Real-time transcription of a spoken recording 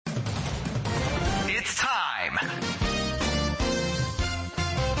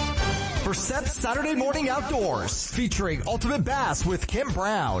for SEP's Saturday Morning Outdoors, featuring Ultimate Bass with Kent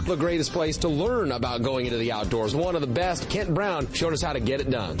Brown. The greatest place to learn about going into the outdoors. One of the best, Kent Brown, showed us how to get it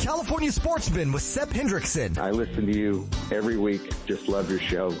done. California Sportsman with Sep Hendrickson. I listen to you every week. Just love your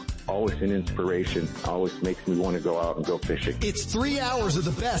show. Always an inspiration. Always makes me want to go out and go fishing. It's 3 hours of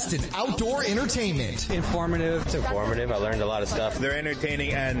the best in outdoor entertainment. Informative. It's informative. I learned a lot of stuff. They're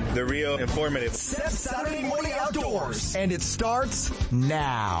entertaining and they're real informative. SEP's Saturday Morning Outdoors. And it starts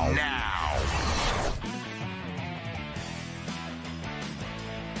now.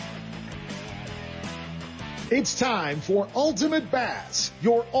 It's time for Ultimate Bass,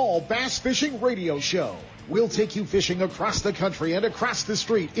 your all bass fishing radio show. We'll take you fishing across the country and across the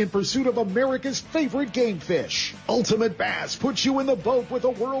street in pursuit of America's favorite game fish. Ultimate Bass puts you in the boat with the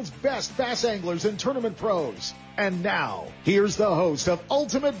world's best bass anglers and tournament pros. And now, here's the host of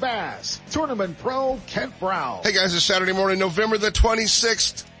Ultimate Bass, Tournament Pro Kent Brown. Hey guys, it's Saturday morning, November the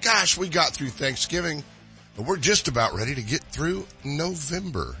 26th. Gosh, we got through Thanksgiving, but we're just about ready to get through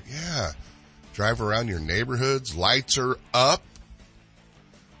November. Yeah. Drive around your neighborhoods, lights are up.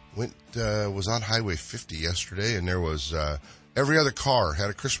 Was on Highway 50 yesterday, and there was, every other car had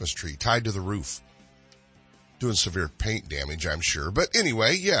a Christmas tree tied to the roof. Doing severe paint damage, I'm sure. But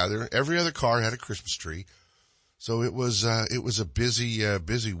anyway, yeah, every other car had a Christmas tree. So it was a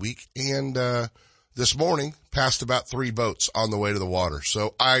busy week. And, this morning passed about 3 boats on the way to the water.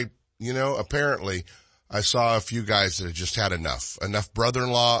 So apparently I saw a few guys that had just had enough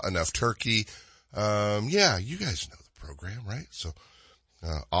brother-in-law, enough turkey. Yeah, you guys know the program, right? So,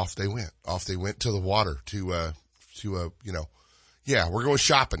 off they went to the water we're going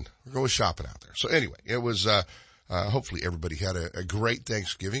shopping. We're going shopping out there. So anyway, it was, hopefully everybody had a great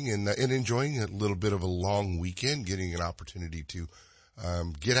Thanksgiving and enjoying a little bit of a long weekend, getting an opportunity to,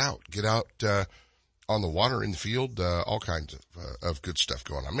 get out, on the water, in the field, all kinds of good stuff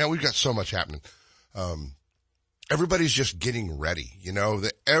going on. Man, we've got so much happening. Everybody's just getting ready,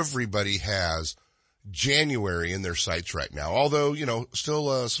 that everybody has January in their sights right now. Although,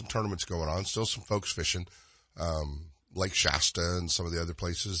 still, some tournaments going on, still some folks fishing, Lake Shasta and some of the other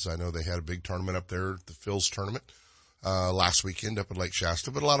places. I know they had a big tournament up there, the Phil's tournament, last weekend up at Lake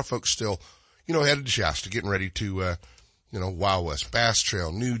Shasta, but a lot of folks still, headed to Shasta, getting ready to, Wild West Bass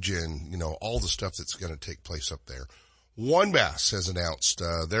Trail, New Gen, all the stuff that's going to take place up there. One Bass has announced,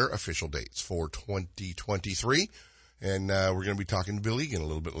 their official dates for 2023. And, we're going to be talking to Bill Egan a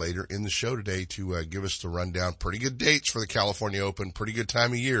little bit later in the show today to, give us the rundown. Pretty good dates for the California Open. Pretty good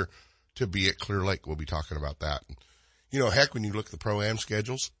time of year to be at Clear Lake. We'll be talking about that. And, heck, when you look at the Pro-Am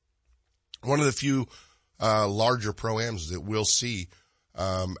schedules, one of the few, larger Pro-Ams that we'll see,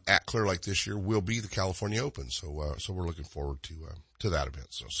 at Clear Lake this year will be the California Open. So we're looking forward to that event.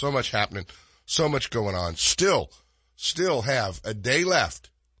 So much happening, so much going on. Still have a day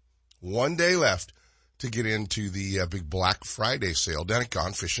left, 1 day left, to get into the big Black Friday sale down at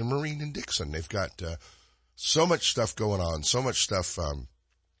Gone Fishing Marine in Dixon. They've got so much stuff going on, so much stuff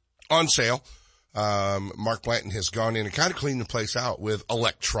on sale. Mark Blanton has gone in and kind of cleaned the place out with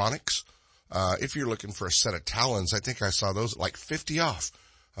electronics. If you're looking for a set of Talons, I think I saw those at like 50 off.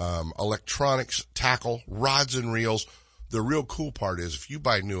 Electronics, tackle, rods and reels. The real cool part is if you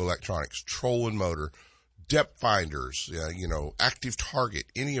buy new electronics, trolling motor, depth finders, active target,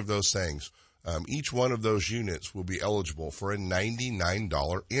 any of those things, each one of those units will be eligible for a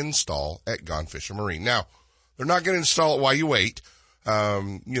 $99 install at Gone Fishing Marine. Now, they're not going to install it while you wait. You're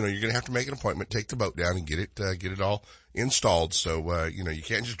going to have to make an appointment, take the boat down and get it all installed. So, you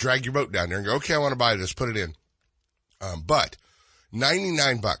can't just drag your boat down there and go, okay, I want to buy this, put it in. But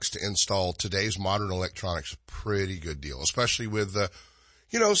 $99 to install today's modern electronics, pretty good deal, especially with,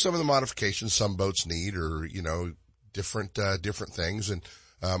 some of the modifications some boats need or, different things. And,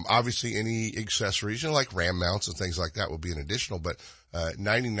 obviously any accessories, like ram mounts and things like that will be an additional, but,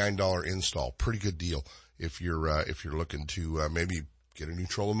 $99 install, pretty good deal. If you're looking to, maybe get a new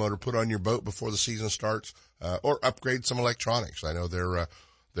trolling motor put on your boat before the season starts, or upgrade some electronics. I know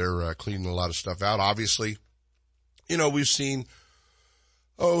they're cleaning a lot of stuff out. Obviously, we've seen,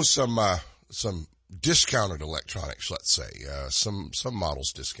 some discounted electronics, let's say, some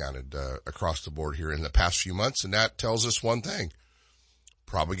models discounted, across the board here in the past few months. And that tells us one thing.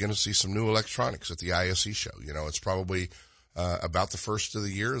 Probably going to see some new electronics at the ISE show. It's probably, about the first of the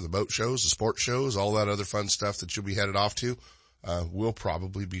year, the boat shows, the sports shows, all that other fun stuff that you'll be headed off to. We'll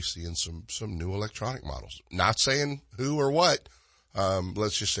probably be seeing some new electronic models. Not saying who or what.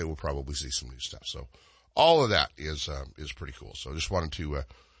 Let's just say we'll probably see some new stuff. So all of that is pretty cool. So I just wanted to,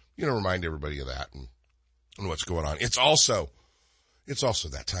 remind everybody of that and what's going on. It's also it's also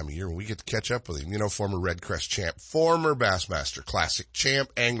that time of year when we get to catch up with him. You know, former Red Crest champ, former Bassmaster Classic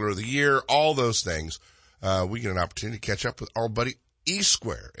champ, Angler of the Year, all those things. We get an opportunity to catch up with our buddy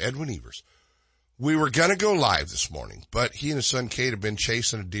E-Square, Edwin Evers. We were going to go live this morning, but he and his son Kate have been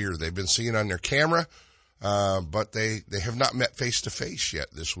chasing a deer. They've been seeing on their camera, but they have not met face to face yet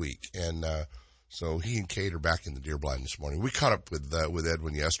this week. And, so he and Kate are back in the deer blind this morning. We caught up with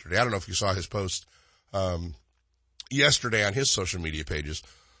Edwin yesterday. I don't know if you saw his post, yesterday on his social media pages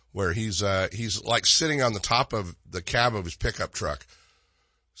where he's like sitting on the top of the cab of his pickup truck.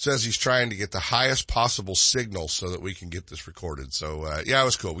 Says he's trying to get the highest possible signal so that we can get this recorded. So, yeah, it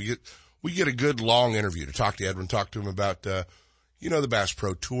was cool. We get a good long interview to talk to Edwin, talk to him about, the Bass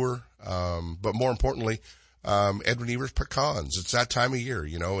Pro Tour. But more importantly, Edwin Evers pecans. It's that time of year,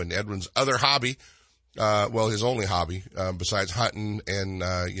 and Edwin's other hobby, his only hobby, besides hunting and,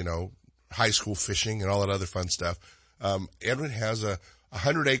 high school fishing and all that other fun stuff. Edwin has a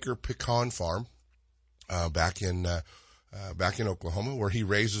 100-acre pecan farm, back in Oklahoma where he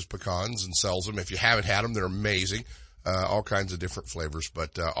raises pecans and sells them. If you haven't had them, they're amazing. All kinds of different flavors,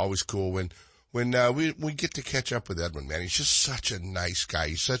 but, always cool when we get to catch up with Edwin, man. He's just such a nice guy.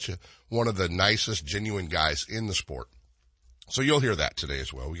 He's one of the nicest, genuine guys in the sport. So you'll hear that today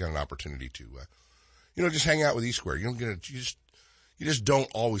as well. We got an opportunity to, just hang out with E-Square. You just don't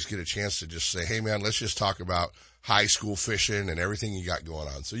always get a chance to just say, hey man, let's just talk about high school fishing and everything you got going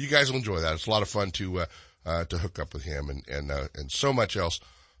on. So you guys will enjoy that. It's a lot of fun to hook up with him and so much else,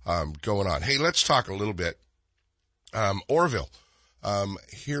 going on. Hey, let's talk a little bit, Oroville.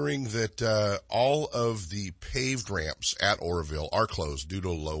 Hearing that, all of the paved ramps at Oroville are closed due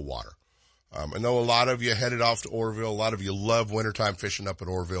to low water. I know a lot of you headed off to Oroville. A lot of you love wintertime fishing up at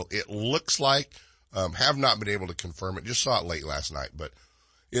Oroville. It looks like, have not been able to confirm it. Just saw it late last night, but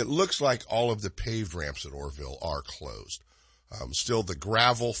it looks like all of the paved ramps at Oroville are closed. Still the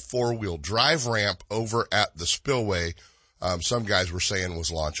gravel 4-wheel drive ramp over at the spillway, some guys were saying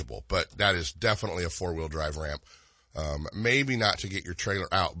was launchable, but that is definitely a 4-wheel drive ramp. Maybe not to get your trailer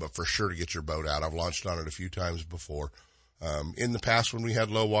out, but for sure to get your boat out. I've launched on it a few times before, in the past when we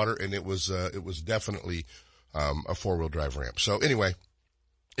had low water, and it was definitely, a 4-wheel drive ramp. So anyway,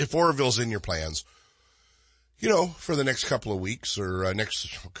 if Oroville's in your plans, for the next couple of weeks or,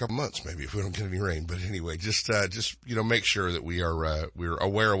 next couple months, maybe if we don't get any rain, but anyway, just make sure that we're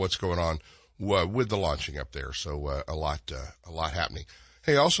aware of what's going on, with the launching up there. So, a lot happening.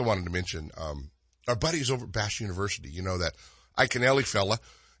 Hey, I also wanted to mention, our buddies over at Bass University, that Iconelli fella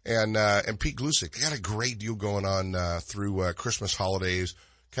and Pete Glusick, they got a great deal going on, through, Christmas holidays,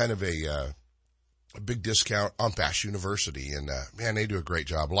 kind of a big discount on Bass University. And, man, they do a great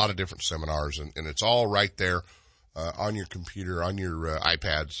job. A lot of different seminars and it's all right there, on your computer, on your,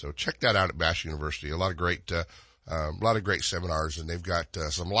 iPad. So check that out at Bass University. A lot of great seminars, and they've got,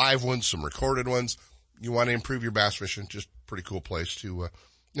 some live ones, some recorded ones. You want to improve your bass fishing, just pretty cool place to,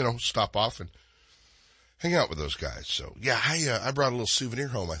 stop off and hang out with those guys. So yeah, I brought a little souvenir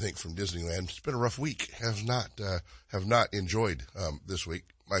home, I think, from Disneyland. It's been a rough week. Have not enjoyed, this week.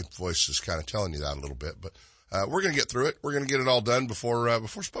 My voice is kind of telling you that a little bit, but, we're going to get through it. We're going to get it all done before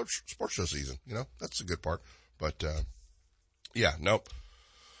sports show season. That's the good part. But, yeah, nope.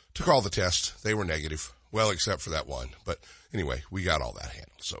 Took all the tests. They were negative. Well, except for that one. But anyway, we got all that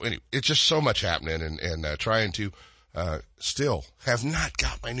handled. So anyway, it's just so much happening and trying to, still have not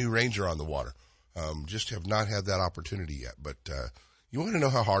got my new Ranger on the water. Just have not had that opportunity yet. But, you want to know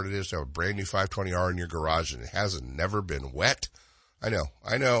how hard it is to have a brand new 520R in your garage and it hasn't never been wet? I know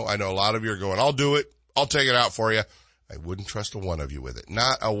a lot of you are going, I'll do it. I'll take it out for you. I wouldn't trust a one of you with it.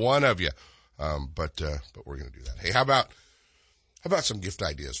 Not a one of you. But we're going to do that. Hey, how about some gift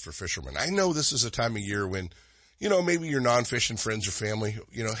ideas for fishermen? I know this is a time of year when, maybe your non-fishing friends or family,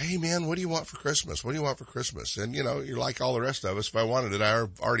 hey man, what do you want for Christmas? What do you want for Christmas? And, you're like all the rest of us. If I wanted it, I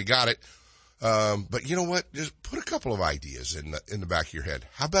already got it. But you know what? Just put a couple of ideas in the back of your head.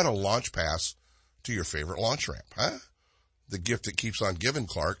 How about a launch pass to your favorite launch ramp, huh? The gift that keeps on giving,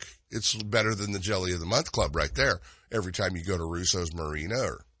 Clark. It's better than the Jelly of the Month Club right there. Every time you go to Russo's Marina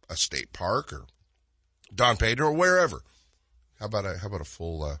or a state park or Don Pedro or wherever. How about a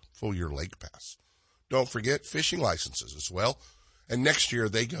full year lake pass? Don't forget fishing licenses as well. And next year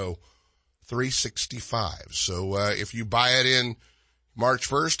they go 365. So, if you buy it in March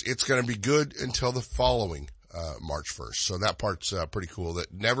 1st, it's going to be good until the following, March 1st. So that part's, pretty cool.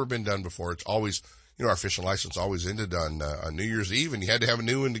 That never been done before. It's always, our fishing license always ended on New Year's Eve, and you had to have a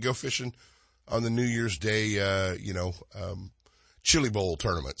new one to go fishing on the New Year's Day, Chili Bowl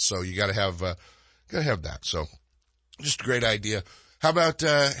tournament. So you gotta have that. So just a great idea. How about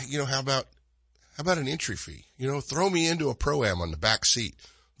about an entry fee? Throw me into a Pro-Am on the back seat.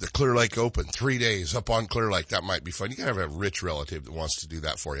 The Clear Lake Open, 3 days up on Clear Lake. That might be fun. You gotta have a rich relative that wants to do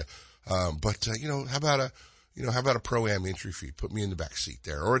that for you. How about a Pro-Am entry fee? Put me in the back seat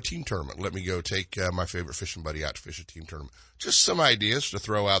there. Or a team tournament. Let me go take my favorite fishing buddy out to fish a team tournament. Just some ideas to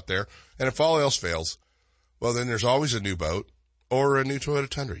throw out there. And if all else fails, well, then there's always a new boat or a new Toyota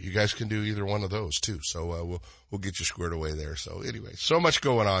Tundra. You guys can do either one of those too. So, we'll get you squared away there. So anyway, so much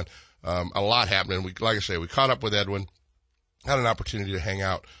going on. A lot happening. Like I say, we caught up with Edwin, had an opportunity to hang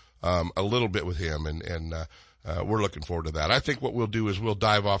out, a little bit with him and we're looking forward to that. I think what we'll do is we'll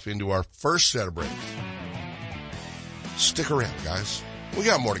dive off into our first set of breaks. Stick around, guys. We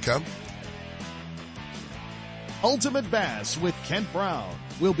got more to come. Ultimate Bass with Kent Brown.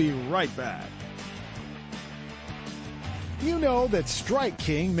 We'll be right back. You know that Strike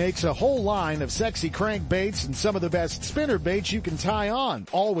King makes a whole line of sexy crankbaits and some of the best spinner baits you can tie on,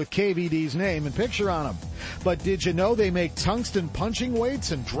 all with KVD's name and picture on them. But did you know they make tungsten punching weights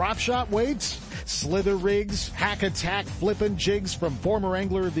and drop shot weights? Slither rigs, hack attack flippin' jigs from former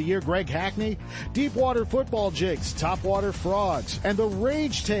Angler of the Year Greg Hackney, deep water football jigs, top water frogs, and the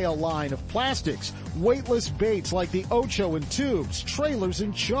Rage Tail line of plastics, weightless baits like the Ocho and tubes, trailers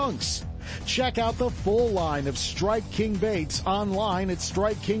and chunks. Check out the full line of Strike King baits online at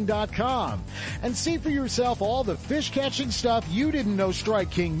StrikeKing.com and see for yourself all the fish-catching stuff you didn't know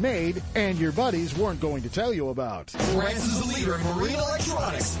Strike King made and your buddies weren't going to tell you about. Lowrance is the leader in marine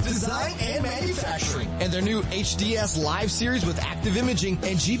electronics, design, and manufacturing. And their new HDS Live series with active imaging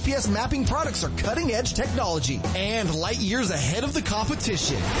and GPS mapping products are cutting-edge technology and light years ahead of the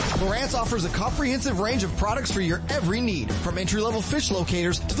competition. Lowrance offers a comprehensive range of products for your every need, from entry-level fish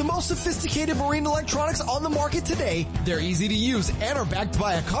locators to the most sophisticated marine electronics on the market today. They're easy to use and are backed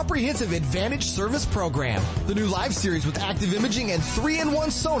by a comprehensive Advantage service program. The new Live series with active imaging and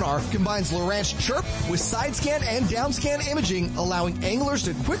 3-in-1 sonar combines Lowrance Chirp with side scan and down scan imaging, allowing anglers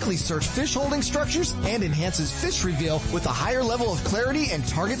to quickly search fish holding structures and enhances fish reveal with a higher level of clarity and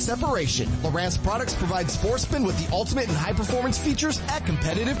target separation. Lowrance products provide sportsmen with the ultimate and high performance features at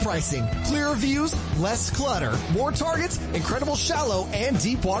competitive pricing. Clearer views, less clutter, more targets, incredible shallow and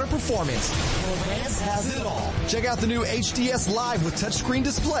deep water performance. Lowrance has it all. Check out the new HDS Live with touchscreen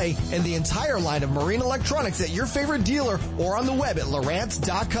display and the entire line of marine electronics at your favorite dealer or on the web at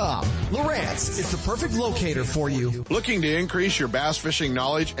Lowrance.com. Lowrance is the perfect locator for you. Looking to increase your bass fishing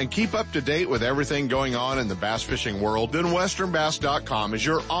knowledge and keep up to date with everything going on in the bass fishing world? Then WesternBass.com is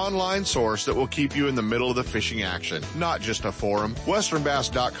your online source that will keep you in the middle of the fishing action, not just a forum.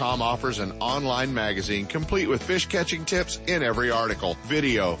 WesternBass.com offers an online magazine complete with fish catching tips in every article,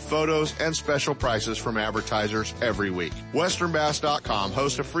 video, photos, and special prices from advertisers every week. WesternBass.com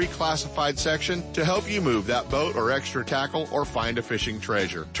hosts a free classified section to help you move that boat or extra tackle or find a fishing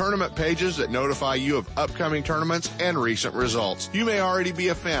treasure. Tournament pages that notify you of upcoming tournaments and recent results. You may already be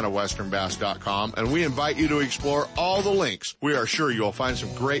a fan of WesternBass.com, and we invite you to explore all the links. We are sure you'll find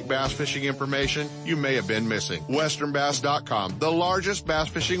some great bass fishing information you may have been missing. WesternBass.com, the largest bass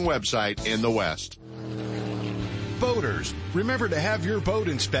fishing website in the West. Boaters, remember to have your boat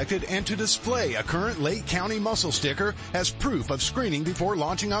inspected and to display a current Lake County mussel sticker as proof of screening before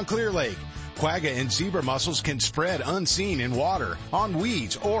launching on Clear Lake. Quagga and zebra mussels can spread unseen in water, on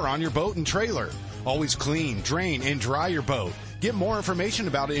weeds, or on your boat and trailer. Always clean, drain, and dry your boat. Get more information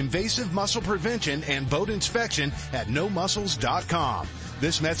about invasive mussel prevention and boat inspection at nomussels.com.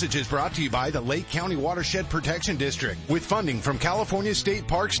 This message is brought to you by the Lake County Watershed Protection District with funding from California State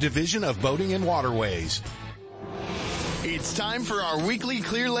Parks Division of Boating and Waterways. It's time for our weekly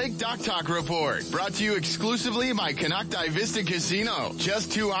Clear Lake Dock Talk Report, brought to you exclusively by Canocti Vista Casino,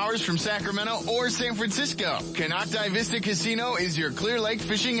 just 2 hours from Sacramento or San Francisco. Canocti Vista Casino is your Clear Lake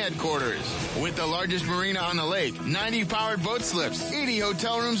fishing headquarters. With the largest marina on the lake, 90 powered boat slips, 80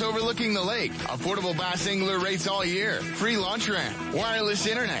 hotel rooms overlooking the lake, affordable bass angler rates all year, free launch ramp, wireless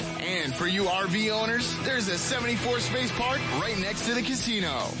internet, and for you RV owners, there's a 74-space park right next to the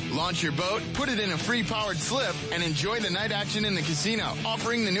casino. Launch your boat, put it in a free powered slip, and enjoy the night action in the casino,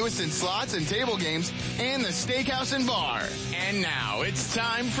 offering the newest in slots and table games, and the steakhouse and bar. And now it's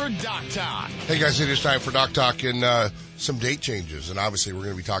time for Dock Talk. Hey guys, it is time for Dock Talk and some date changes. And obviously we're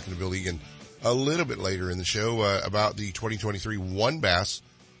going to be talking to Bill Egan a little bit later in the show about the 2023 One Bass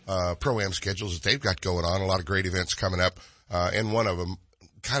Pro-Am schedules that they've got going on. A lot of great events coming up. And one of them,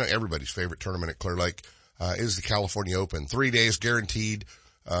 kind of everybody's favorite tournament at Clear Lake, is the California Open. 3 days guaranteed.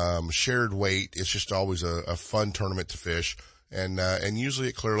 Shared weight. It's just always a fun tournament to fish. And usually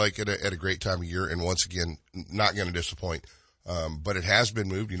at Clear Lake at a great time of year. And once again, not going to disappoint. But it has been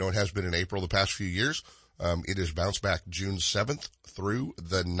moved. You know, it has been in April the past few years. It has bounced back June 7th through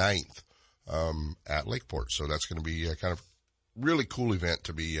the 9th. at Lakeport. So that's going to be a kind of really cool event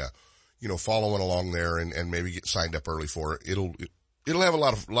to be, following along there and maybe get signed up early for it. It'll have a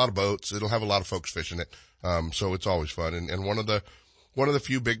lot of boats. It'll have a lot of folks fishing it. So it's always fun. And one of the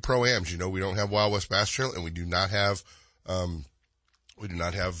few big pro-ams, we don't have Wild West Bass Trail, and we do not have the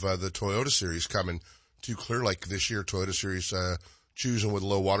Toyota Series coming to Clear Lake this year. Toyota Series, choosing with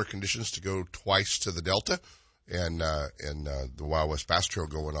low water conditions to go twice to the Delta, and the Wild West Bass Trail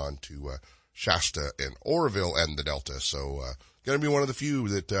going on to, Shasta and Oroville and the Delta. So, going to be one of the few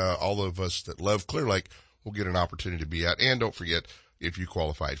that, all of us that love Clear Lake will get an opportunity to be at. And don't forget, if you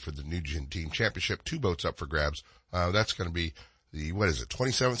qualified for the New Gen Team Championship, 2 boats up for grabs. That's going to be the,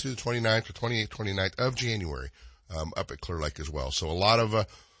 27th through the 29th or 28th, 29th of January, up at Clear Lake as well. So a lot of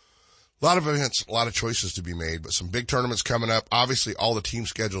events, a lot of choices to be made, but some big tournaments coming up. Obviously, all the team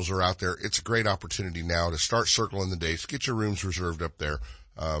schedules are out there. It's a great opportunity now to start circling the dates, get your rooms reserved up there,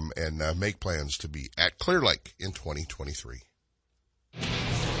 and make plans to be at Clear Lake in 2023.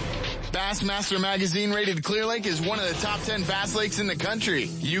 Bassmaster Magazine rated Clear Lake as one of the top 10 bass lakes in the country.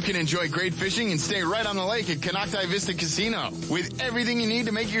 You can enjoy great fishing and stay right on the lake at Canocti Vista Casino. With everything you need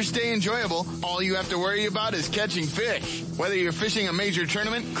to make your stay enjoyable, all you have to worry about is catching fish. Whether you're fishing a major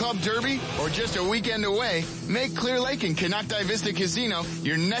tournament, club derby, or just a weekend away, make Clear Lake and Canocti Vista Casino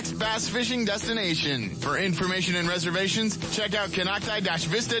your next bass fishing destination. For information and reservations, check out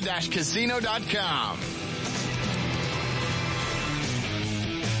canocti-vista-casino.com.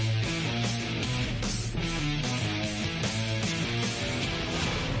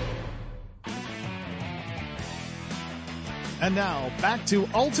 And now back to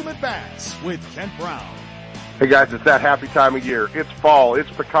Ultimate Bass with Kent Brown. Hey guys, it's that happy time of year. It's fall, it's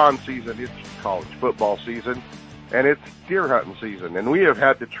pecan season, it's college football season, and it's deer hunting season. And we have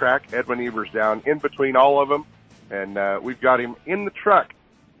had to track Edwin Evers down in between all of them, and we've got him in the truck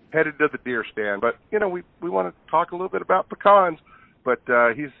headed to the deer stand. But we want to talk a little bit about pecans. But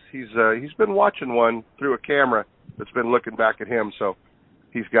he's been watching one through a camera that's been looking back at him. So.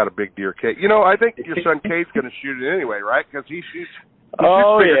 He's got a big deer, Kate. I think your son Kate's going to shoot it anyway, right? Because he shoots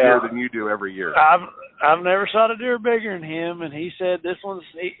bigger deer than you do every year. I've never shot a deer bigger than him, and he said this one's.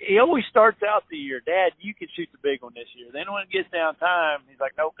 He always starts out the year, Dad, you can shoot the big one this year. Then when it gets down time, he's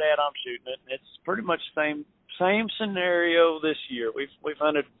like, Nope, Dad, I'm shooting it. And it's pretty much the same scenario this year. We've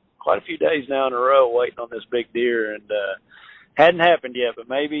hunted quite a few days now in a row waiting on this big deer, and hadn't happened yet. But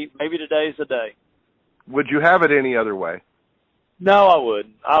maybe today's the day. Would you have it any other way? No, I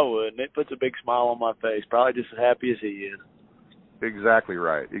wouldn't. It puts a big smile on my face. Probably just as happy as he is. Exactly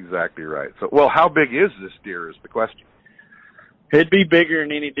right. So, how big is this deer is the question. It'd be bigger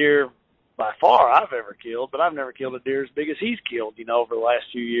than any deer by far I've ever killed, but I've never killed a deer as big as he's killed, over the last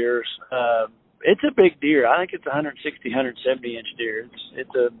few years. It's a big deer. I think it's 160, 170 inch deer.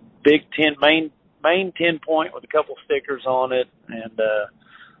 It's a big main 10 point with a couple stickers on it, and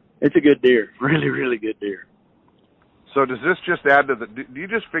it's a good deer. Really, really good deer. So does this just add to do you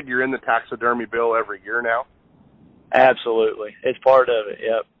just figure in the taxidermy bill every year now? Absolutely. It's part of it,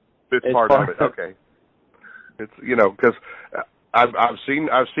 yep. It's part of it, okay. It's, because I've seen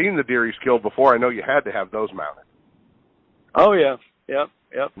the deer he's killed before. I know you had to have those mounted. Oh, yeah. Yep.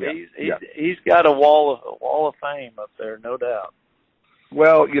 He's got a wall of fame up there, no doubt.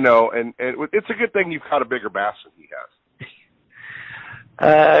 Well, and it's a good thing you've caught a bigger bass than he has.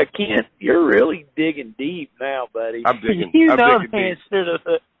 Kent, you're really digging deep now, buddy. I'm digging. You I'm know digging the answer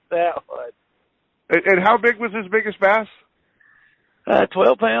to that one. And how big was his biggest bass?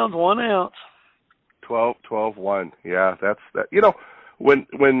 12 pounds, 1 ounce. 12-1. Yeah, that's that. When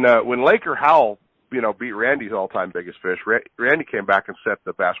Laker Howell, beat Randy's all-time biggest fish, Randy came back and set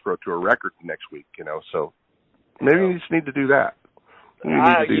the Bass Pro Tour record next week. So maybe you just need to do that.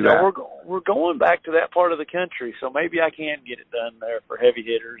 We're going back to that part of the country, so maybe I can get it done there for heavy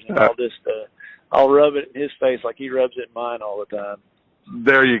hitters, and I'll rub it in his face like he rubs it in mine all the time.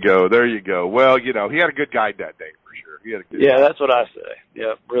 There you go. Well, he had a good guide that day for sure. He had a good guide. That's what I say.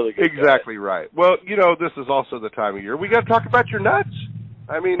 Yeah, really good. Exactly guide. Right. Well, this is also the time of year we got to talk about your nuts.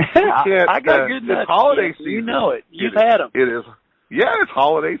 I mean, we can't. I got good nuts. It's holiday season. You know it. You've had them. It is. Yeah, it's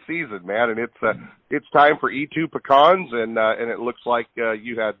holiday season, man, and it's time for E2 pecans, and it looks like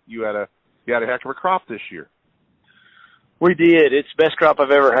you had a heck of a crop this year. We did. It's the best crop I've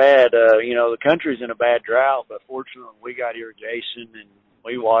ever had. The country's in a bad drought, but fortunately we got irrigation and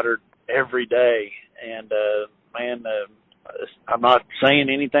we watered every day. And I'm not saying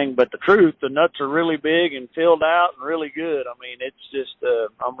anything but the truth. The nuts are really big and filled out and really good. I mean, it's just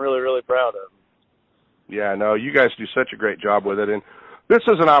I'm really, really proud of them. Yeah, no, you guys do such a great job with it. And this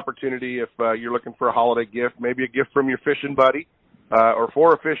is an opportunity if you're looking for a holiday gift, maybe a gift from your fishing buddy. or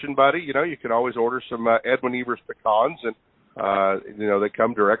for a fishing buddy, you know, you can always order some Edwin Evers pecans, and you know, they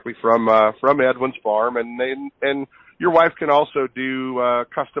come directly from Edwin's farm, and your wife can also do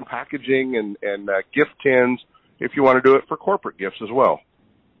custom packaging and gift tins if you want to do it for corporate gifts as well.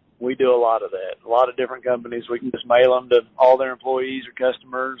 We do a lot of that. A lot of different companies. We can just mail them to all their employees or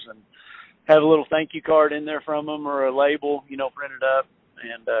customers and have a little thank you card in there from them or a label, you know, printed up.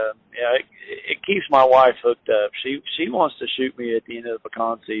 And, yeah, it keeps my wife hooked up. She wants to shoot me at the end of the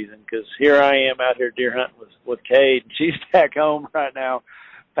pecan season because here I am out here deer hunting with Cade. And she's back home right now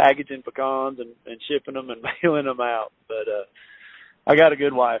packaging pecans and shipping them and mailing them out. But I got a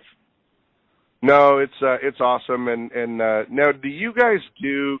good wife. No, it's awesome. And now, do you guys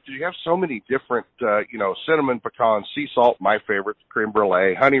do, because you have so many different, you know, cinnamon pecan, sea salt, my favorite, creme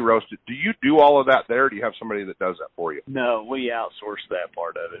brulee, honey roasted. Do you do all of that there, or do you have somebody that does that for you? No, we outsource that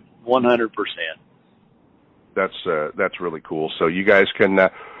part of it, 100%. That's really cool. So you guys can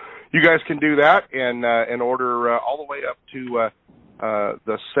do that and order all the way up to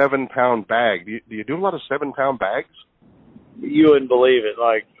the 7-pound bag. Do you do a lot of 7-pound bags? You wouldn't believe it.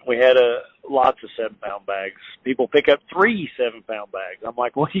 Like, we had lots of 7-pound bags. People pick up 3 7-pound bags. I'm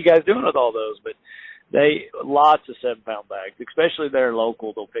like, what are you guys doing with all those? But lots of 7-pound bags, especially they're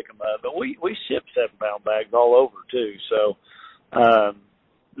local, they'll pick them up. But we ship 7-pound bags all over too. So,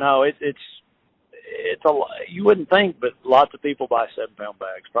 no, it's a lot. You wouldn't think, but lots of people buy 7-pound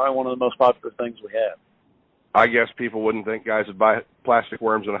bags. Probably one of the most popular things we have. I guess people wouldn't think guys would buy plastic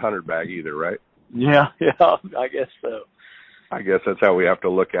worms in a 100 bag either, right? Yeah, I guess so. I guess that's how we have to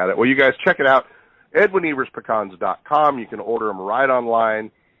look at it. Well, you guys check it out, EdwinEversPecans.com. You can order them right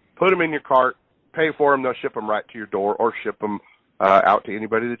online, put them in your cart, pay for them. They'll ship them right to your door or ship them out to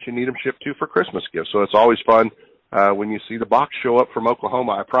anybody that you need them shipped to for Christmas gifts. So it's always fun when you see the box show up from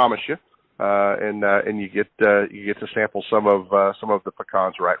Oklahoma, I promise you. And you get to sample some of the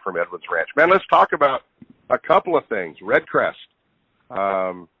pecans right from Edwin's Ranch. Man, let's talk about a couple of things. Red Crest,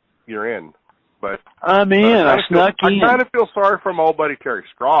 you're in. But I'm in. I snuck in. I kind of feel sorry for my old buddy Terry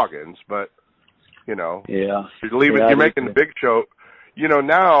Scroggins, but you know, yeah, you're making the Big Show. You know,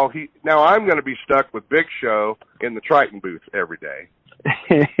 now I'm going to be stuck with Big Show in the Triton booth every day.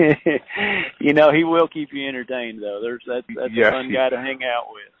 You know, he will keep you entertained though. That's a fun guy to hang out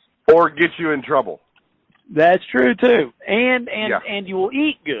with, or get you in trouble. That's true too, and you will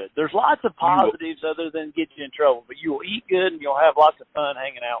eat good. There's lots of positives other than get you in trouble, but you will eat good and you'll have lots of fun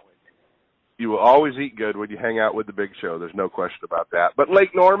hanging out with. You will always eat good when you hang out with the Big Show. There's no question about that. But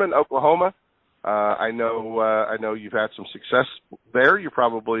Lake Norman, Oklahoma, I know you've had some success there. You're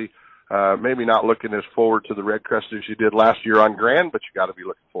probably maybe not looking as forward to the Red Crest as you did last year on Grand, but you got to be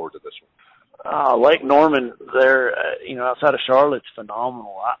looking forward to this one. Lake Norman, there, you know, outside of Charlotte's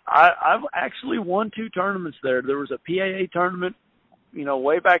phenomenal. I've actually won 2 tournaments there. There was a PAA tournament, you know,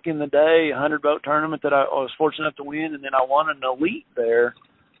 way back in the day, a 100-boat tournament that I was fortunate enough to win, and then I won an elite there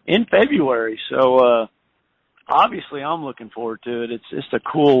in February. So, obviously I'm looking forward to it. It's just a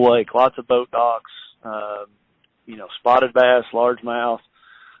cool lake, lots of boat docks, you know, spotted bass, largemouth,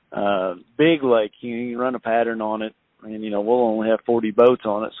 big lake. You can run a pattern on it, and, you know, we'll only have 40 boats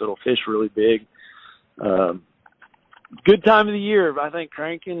on it, so it'll fish really big. Good time of the year, I think,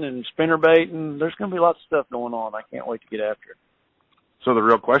 cranking and spinnerbaiting. There's going to be lots of stuff going on. I can't wait to get after it. So the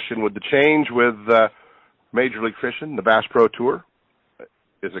real question, would the change with Major League Fishing, the Bass Pro Tour,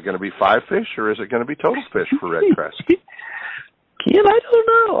 is it going to be 5 fish or is it going to be total fish for Red Crest? Ken, I don't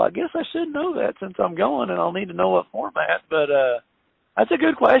know. I guess I should know that since I'm going, and I'll need to know what format. But that's a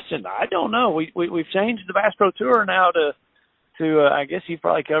good question. I don't know. We've changed the Bass Pro Tour now to I guess you've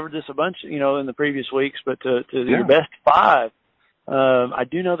probably covered this a bunch, you know, in the previous weeks, but to your best 5. I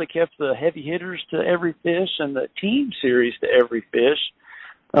do know they kept the heavy hitters to every fish and the team series to every fish.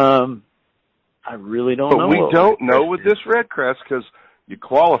 I really don't know. But we don't know with this Red Crest because you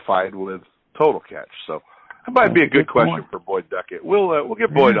qualified with total catch. So that might be a good question for Boyd Duckett. We'll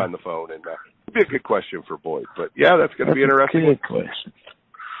get Boyd on the phone, and it'll be a good question for Boyd. But yeah, that's going to be interesting. Good question.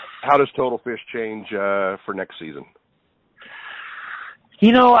 How does total fish change for next season?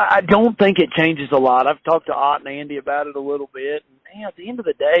 You know, I don't think it changes a lot. I've talked to Ott and Andy about it a little bit. And at the end of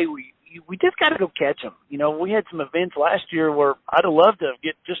the day, we just got to go catch them. You know, we had some events last year where I'd have loved to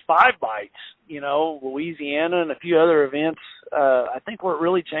get just 5 bites, you know, Louisiana and a few other events. I think where it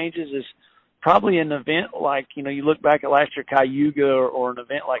really changes is probably an event like, you know, you look back at last year, Cayuga, or an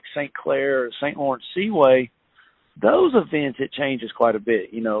event like St. Clair or St. Lawrence Seaway. Those events, it changes quite a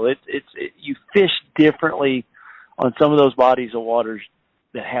bit. You know, you fish differently on some of those bodies of waters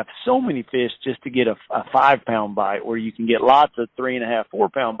that have so many fish just to get a 5-pound bite, where you can get lots of 3.5,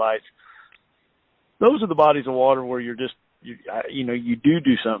 4-pound bites. Those are the bodies of water where you're just you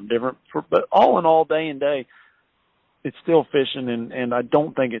do something different. But all in all, day and day, it's still fishing, and I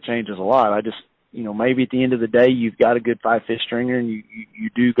don't think it changes a lot. I just, maybe at the end of the day, you've got a good 5-fish stringer, and you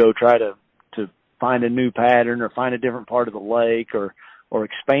do go try to find a new pattern or find a different part of the lake or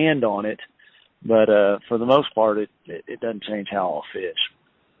expand on it. But for the most part, it doesn't change how I'll fish.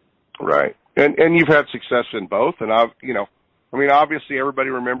 Right. And you've had success in both. And obviously everybody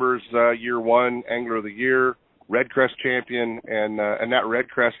remembers year one Angler of the Year, Red Crest champion, and that Red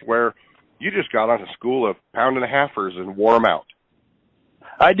Crest where you just got on a school of 1.5-pounders and wore them out.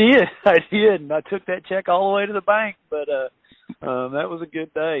 I did, and I took that check all the way to the bank. But that was a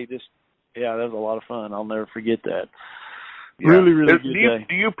good day. That was a lot of fun. I'll never forget that. Yeah. Really, really good day.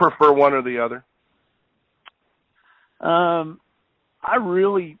 Do you prefer one or the other? I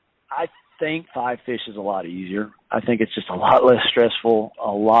think 5-fish is a lot easier. I think it's just a lot less stressful.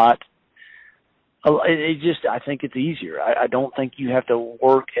 I think it's easier. I don't think you have to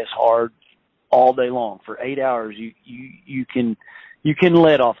work as hard all day long for 8 hours. You can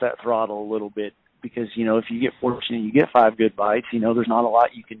let off that throttle a little bit because, if you get fortunate, you get 5 good bites, there's not a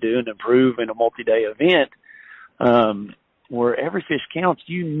lot you can do and improve in a multi-day event. Where every fish counts,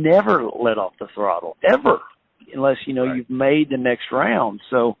 you never let off the throttle, ever, unless, right. You've made the next round.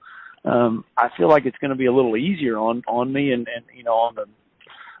 So, I feel like it's going to be a little easier on me and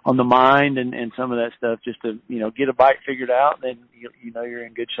on the mind and some of that stuff just to, get a bite figured out, and then, you're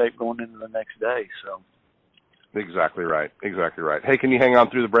in good shape going into the next day. So. Exactly right. Hey, can you hang on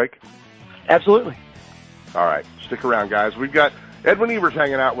through the break? Absolutely. All right. Stick around, guys. We've got Edwin Evers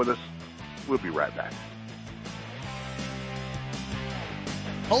hanging out with us. We'll be right back.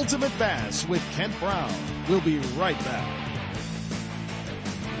 Ultimate Bass with Kent Brown. We'll be right back.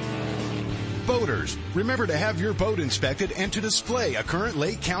 Boaters, remember to have your boat inspected and to display a current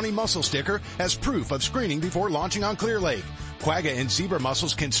Lake County mussel sticker as proof of screening before launching on Clear Lake. Quagga and zebra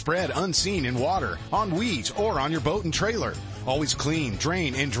mussels can spread unseen in water, on weeds, or on your boat and trailer. Always clean,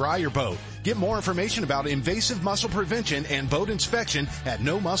 drain, and dry your boat. Get more information about invasive mussel prevention and boat inspection at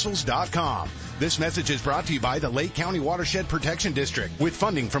nomussels.com. This message is brought to you by the Lake County Watershed Protection District with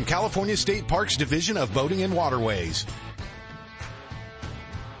funding from California State Parks Division of Boating and Waterways.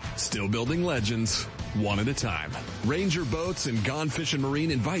 Still building legends, one at a time. Ranger Boats and Gone Fishing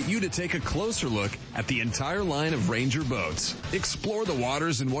Marine invite you to take a closer look at the entire line of Ranger boats. Explore the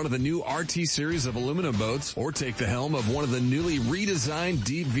waters in one of the new RT series of aluminum boats, or take the helm of one of the newly redesigned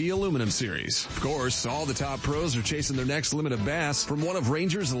Deep V aluminum series. Of course, all the top pros are chasing their next limit of bass from one of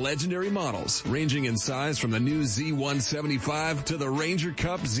Ranger's legendary models, ranging in size from the new Z175 to the Ranger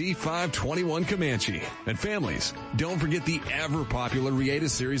Cup Z521 Comanche. And families, don't forget the ever-popular Rieta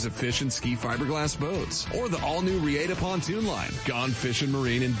series of fish and ski fiberglass boats, or the all-new Rieta pontoon line, Gone Fishing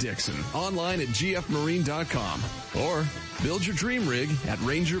Marine in Dixon. Online at gfmarine.com, or build your dream rig at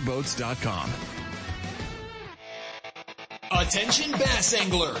rangerboats.com. Attention bass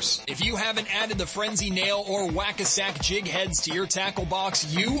anglers! If you haven't added the Frenzy Nail or Whack-A-Sack jig heads to your tackle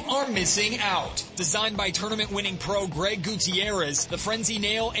box, you are missing out. Designed by tournament-winning pro Greg Gutierrez, the Frenzy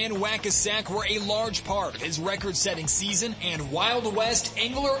Nail and Whack-A-Sack were a large part of his record-setting season and Wild West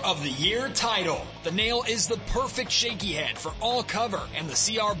Angler of the Year title. The nail is the perfect shaky head for all cover, and the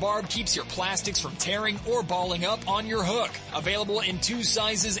CR barb keeps your plastics from tearing or balling up on your hook. Available in 2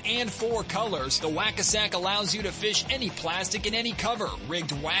 sizes and 4 colors, the Whack-A-Sack allows you to fish any plastic in any cover, rigged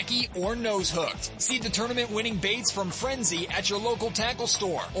wacky or nose hooked. See the tournament-winning baits from Frenzy at your local tackle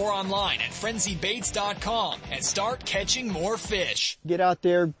store or online at frenzybaits.com and start catching more fish. Get out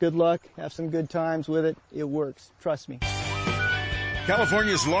there, good luck, have some good times with it. It works. Trust me.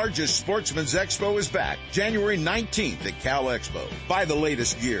 California's largest sportsman's expo is back, January 19th at Cal Expo. Buy the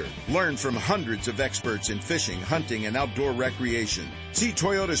latest gear. Learn from hundreds of experts in fishing, hunting, and outdoor recreation. See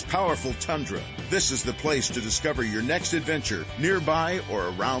Toyota's powerful Tundra. This is the place to discover your next adventure, nearby or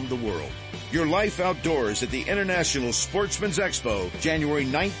around the world. Your life outdoors at the International Sportsman's Expo, January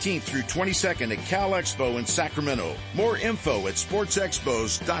 19th through 22nd at Cal Expo in Sacramento. More info at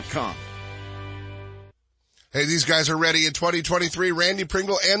sportsexpos.com. Hey, these guys are ready in 2023. Randy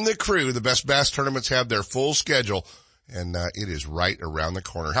Pringle and the crew. The Best Bass Tournaments have their full schedule, and it is right around the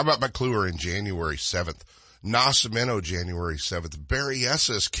corner. How about McClure in January 7th? Nacimiento, January 7th.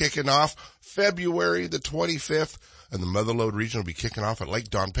 Berryessa is kicking off February the 25th, and the Motherlode Region will be kicking off at Lake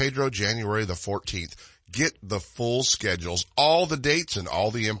Don Pedro, January the 14th. Get the full schedules, all the dates, and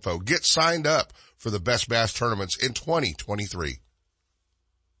all the info. Get signed up for the Best Bass Tournaments in 2023.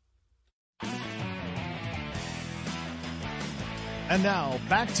 And now,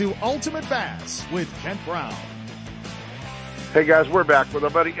 back to Ultimate Bass with Kent Brown. Hey guys, we're back with our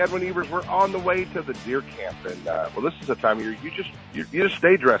buddy Edwin Evers. We're on the way to the deer camp, and well, this is the time of year you just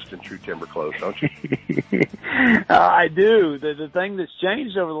stay dressed in true timber clothes, don't you? I do. The thing that's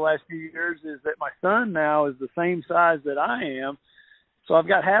changed over the last few years is that my son now is the same size that I am, so I've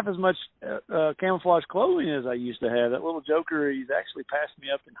got half as much camouflage clothing as I used to have. That little joker, he's actually passed me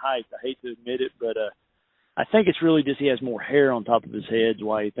up in height. I hate to admit it, but I think it's really just he has more hair on top of his head, is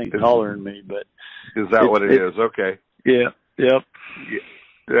why he thinks taller than me. But is that what it is? Okay. Yeah. Yep.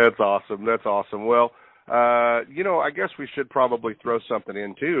 Yeah, that's awesome. That's awesome. Well, I guess we should probably throw something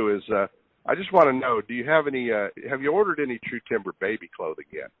in too. I just want to know, do you have any? Have you ordered any True Timber baby clothing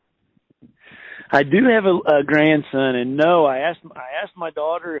yet? I do have a grandson, and no, I asked my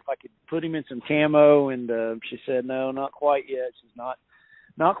daughter if I could put him in some camo, and she said no, not quite yet. She's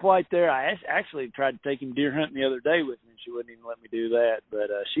not quite there. I actually tried to take him deer hunting the other day with me, and she wouldn't even let me do that. But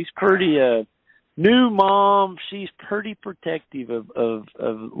she's pretty new mom. She's pretty protective of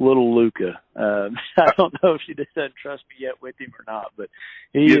little Luca. I don't know if she just doesn't trust me yet with him or not, but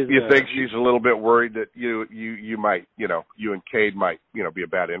you think she's a little bit worried that you might, you and Cade might, be a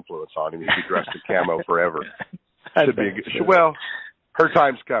bad influence on him if you dressed in camo forever. Should be well, her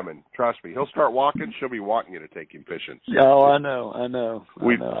time's coming. Trust me. He'll start walking. She'll be wanting you to take him fishing. Oh, I know.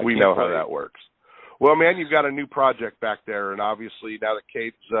 We know how that works. Well, man, you've got a new project back there, and obviously now that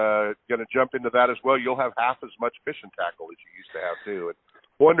Kate's going to jump into that as well, you'll have half as much fishing tackle as you used to have too. And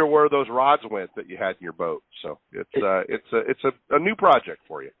wonder where those rods went that you had in your boat. So it's a new project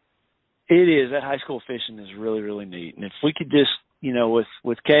for you. It is. That high school fishing is really, really neat. And if we could just,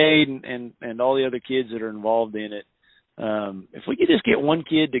 with Cade and all the other kids that are involved in it, if we could just get one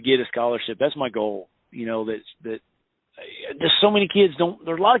kid to get a scholarship, that's my goal. That just so many kids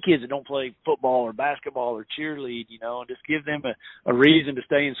there's a lot of kids that don't play football or basketball or cheerlead, and just give them a reason to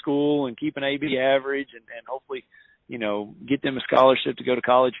stay in school and keep an AB average and hopefully, get them a scholarship to go to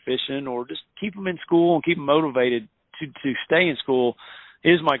college fishing, or just keep them in school and keep them motivated to stay in school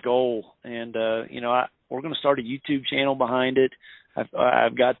is my goal. And, we're going to start a YouTube channel behind it.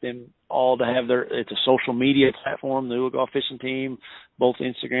 I've got them all to have it's a social media platform, the Hula Golf Fishing Team, both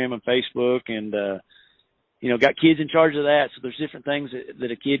Instagram and Facebook, and, got kids in charge of that. So there's different things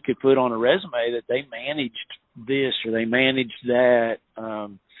that a kid could put on a resume that they managed this or they managed that,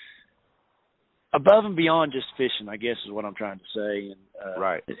 above and beyond just fishing, I guess is what I'm trying to say. And,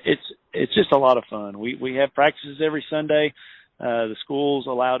 right. It's just a lot of fun. We have practices every Sunday. The schools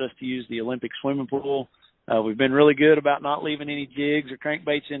allowed us to use the Olympic swimming pool. We've been really good about not leaving any jigs or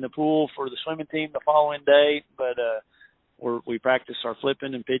crankbaits in the pool for the swimming team the following day, but, we practice our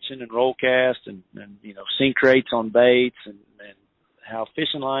flipping and pitching and roll cast and sink rates on baits and how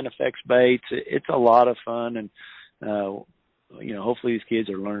fishing line affects baits. It's a lot of fun, and hopefully these kids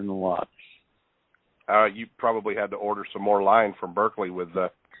are learning a lot. You probably had to order some more line from Berkeley with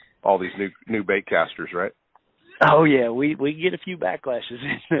all these new bait casters, right? Oh yeah, we get a few backlashes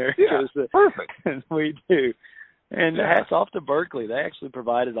in there. Yeah, perfect. We do. And hats off to Berkeley. They actually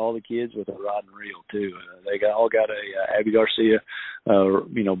provided all the kids with a rod and reel too. They all got a Abby Garcia,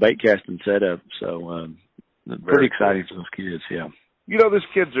 bait casting setup. So pretty exciting for those kids. Yeah. Those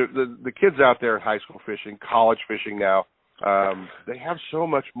kids are the kids out there in high school fishing, college fishing now. They have so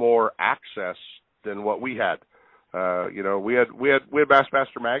much more access than what we had. We had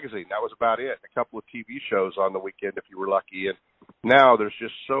Bassmaster Magazine. That was about it. A couple of TV shows on the weekend if you were lucky. And now there's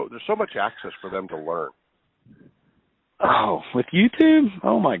so much access for them to learn. Oh, with YouTube?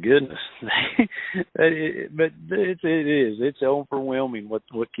 Oh my goodness! But it is. It's overwhelming what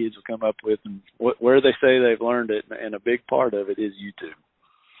kids will come up with and where they say they've learned it, and a big part of it is YouTube.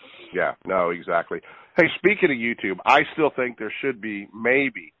 Yeah, no, exactly. Hey, speaking of YouTube, I still think there should be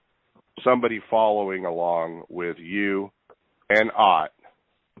maybe somebody following along with you and Ott,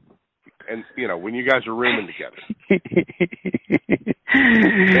 and when you guys are rooming together.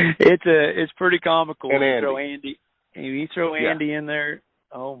 It's pretty comical. And Andy. You throw Andy in there,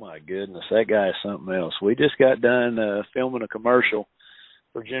 oh my goodness, that guy is something else. We just got done filming a commercial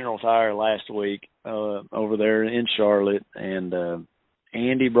for General Tire last week over there in Charlotte, and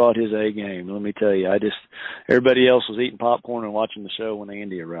Andy brought his A game. Let me tell you, everybody else was eating popcorn and watching the show when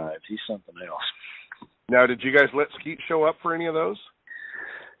Andy arrived. He's something else. Now, did you guys let Skeet show up for any of those?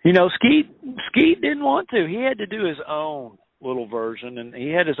 Skeet didn't want to. He had to do his own little version, and he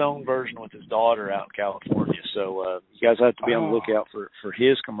had his own version with his daughter out in California. So you guys have to be on the lookout for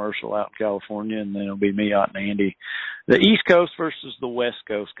his commercial out in California, and then it'll be me, Ott, and Andy. The East Coast versus the West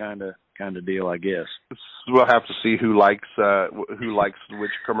Coast kind of deal, I guess. We'll have to see who likes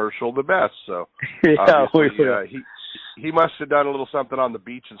which commercial the best. So yeah, he must have done a little something on the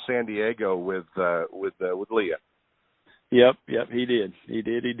beach in San Diego with Leah. Yep, he did.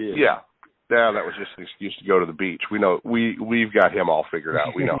 Yeah, that was just an excuse to go to the beach. We know we've got him all figured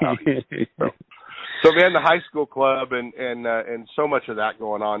out. We know how he is. So man, the high school club and so much of that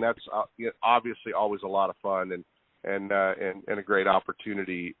going on. That's obviously always a lot of fun and a great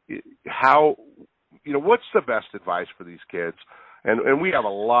opportunity. How, what's the best advice for these kids? And we have a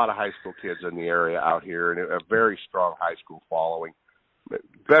lot of high school kids in the area out here and a very strong high school following.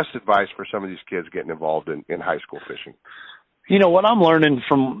 Best advice for some of these kids getting involved in high school fishing? What I'm learning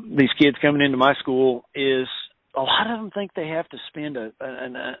from these kids coming into my school is a lot of them think they have to spend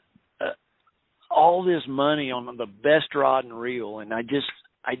all this money on the best rod and reel, and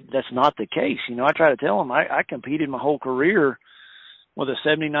that's not the case. I try to tell them I competed my whole career with a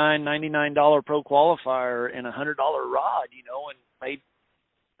 $79, $99 pro qualifier and a $100 rod, and made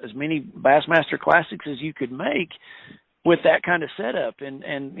as many Bassmaster Classics as you could make with that kind of setup. And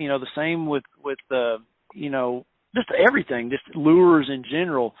the same with just everything, just lures in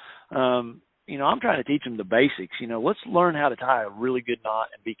general. I'm trying to teach them the basics. Let's learn how to tie a really good knot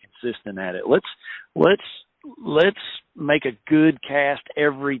and be consistent at it. Let's make a good cast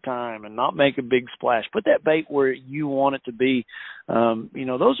every time and not make a big splash. Put that bait where you want it to be.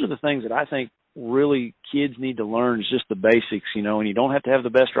 Those are the things that I think really kids need to learn, is just the basics, and you don't have to have the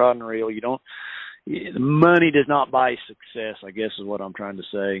best rod and reel. The money does not buy success, I guess is what I'm trying to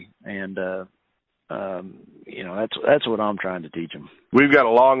say. And, that's what I'm trying to teach them. We've got a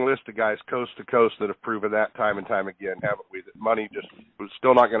long list of guys coast to coast that have proven that time and time again, haven't we? That money just was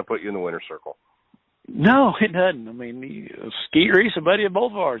still not going to put you in the winner's circle. No, it doesn't. I mean, Skeet Reese, a buddy of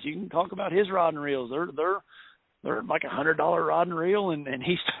both of ours, you can talk about his rod and reels. They're like $100 rod and reel, and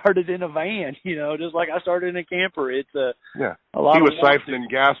he started in a van, just like I started in a camper. It's a lot. He was siphoning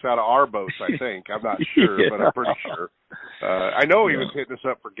gas out of our boats, I think. I'm not sure, but I'm pretty sure. I know he was hitting us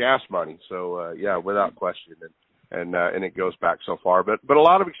up for gas money, so without question, and it goes back so far. But a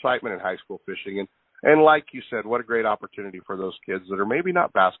lot of excitement in high school fishing, and like you said, what a great opportunity for those kids that are maybe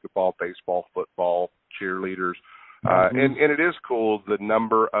not basketball, baseball, football, cheerleaders, and it is cool the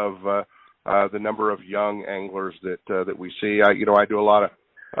number of young anglers that we see. I do a lot of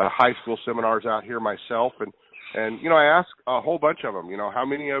high school seminars out here myself, and I ask a whole bunch of them, how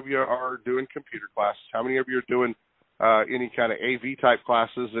many of you are doing computer classes? How many of you are doing any kind of AV type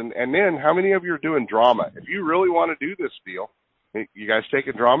classes? And then how many of you are doing drama? If you really want to do this deal, you guys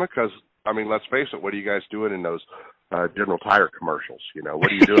taking drama? Because, let's face it, what are you guys doing in those General Tire commercials?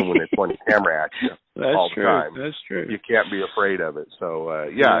 What are you doing when they point a camera at you all the time? That's true. You can't be afraid of it. So,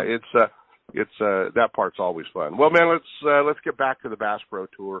 it's that part's always fun. Well, man, let's get back to the Bass Pro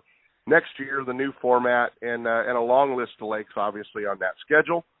Tour next year. The new format and a long list of lakes, obviously, on that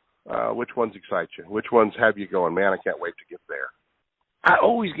schedule. Which ones excite you? Which ones have you going? Man, I can't wait to get there. I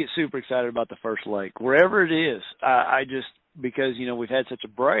always get super excited about the first lake, wherever it is. I just because we've had such a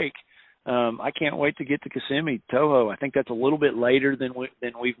break. I can't wait to get to Kissimmee, Toho. I think that's a little bit later than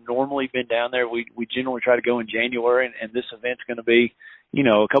we've normally been down there. We generally try to go in January, and this event's going to be,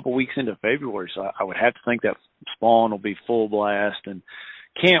 a couple weeks into February. So I would have to think that spawn will be full blast, and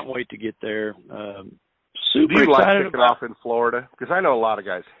can't wait to get there. Super excited. Do you like kicking off in Florida? Because I know a lot of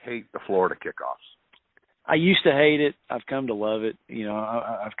guys hate the Florida kickoffs. I used to hate it. I've come to love it.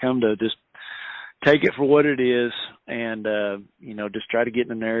 I've come to just take it for what it is, and just try to get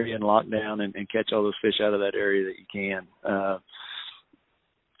in an area and lock down and catch all those fish out of that area that you can.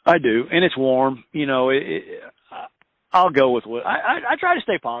 I do, and it's warm. I'll go with what I try to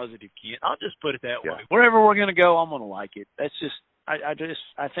stay positive, Kent. I'll just put it that way. Wherever we're going to go, I'm going to like it. That's just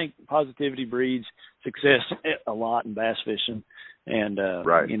I think positivity breeds success a lot in bass fishing, and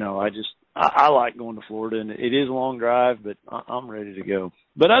I like going to Florida, and it is a long drive, but I'm ready to go.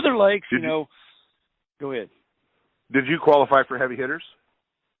 But other lakes, go ahead. Did you qualify for heavy hitters?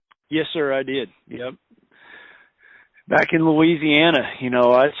 Yes, sir, I did. Yep. Back in Louisiana,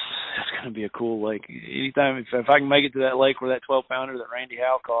 it's going to be a cool lake. Anytime, if I can make it to that lake where that 12-pounder that Randy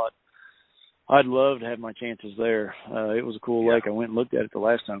Howe caught, I'd love to have my chances there. It was a cool lake. I went and looked at it the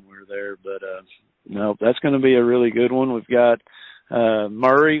last time we were there, but no, that's going to be a really good one. We've got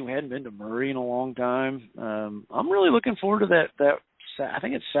Murray. We hadn't been to Murray in a long time. I'm really looking forward to that. I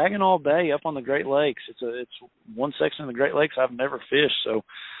think it's Saginaw Bay up on the Great Lakes. It's one section of the Great Lakes I've never fished, so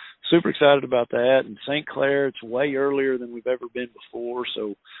super excited about that. And St. Clair, it's way earlier than we've ever been before,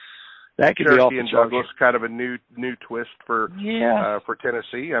 so that could Cherokee be off and the charts. Douglas, kind of a new twist for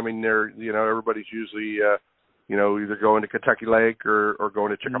Tennessee. They're everybody's usually either going to Kentucky Lake or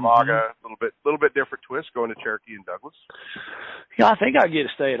going to Chickamauga. A little bit different twist going to Cherokee and Douglas. Yeah, I think I get to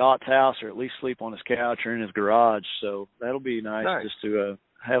stay at Ott's house or at least sleep on his couch or in his garage. So that'll be nice. Just to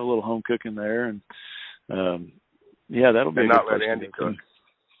have a little home cooking there. And Yeah, that'll be and a not good let Andy cook.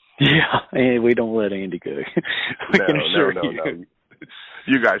 Yeah, and we don't let Andy cook. We can assure you. No.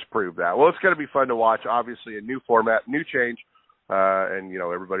 You guys proved that. Well, it's going to be fun to watch. Obviously, a new format, new change, and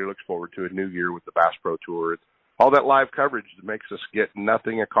everybody looks forward to a new year with the Bass Pro Tour. All that live coverage makes us get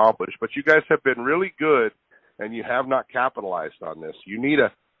nothing accomplished. But you guys have been really good, and you have not capitalized on this. You need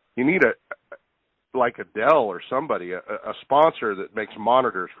a like a Dell or somebody, a sponsor that makes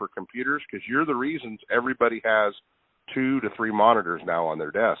monitors for computers, because you're the reasons everybody has 2 to 3 monitors now on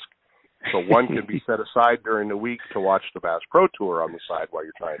their desk. So one can be set aside during the week to watch the Bass Pro Tour on the side while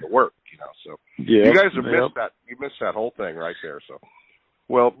you're trying to work, So you guys have missed that. You missed that whole thing right there. So,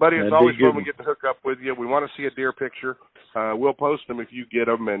 well, buddy, it's always fun we get to hook up with you. We want to see a deer picture. We'll post them if you get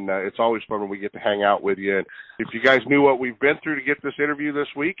them, and it's always fun when we get to hang out with you. And if you guys knew what we've been through to get this interview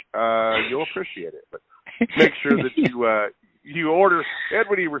this week, you'll appreciate it. But make sure that you order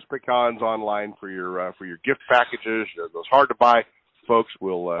Edwin Evers pecans online for your gift packages. Those hard to buy folks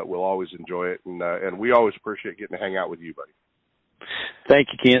will always enjoy it, and we always appreciate getting to hang out with you, buddy. Thank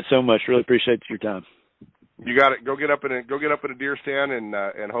you, Kent, so much. Really appreciate your time. You got it. Go get up in a deer stand,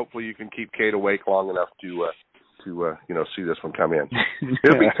 and hopefully you can keep Kate awake long enough to see this one come in.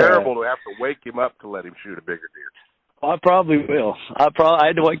 It'll be terrible to have to wake him up to let him shoot a bigger deer. I probably will. I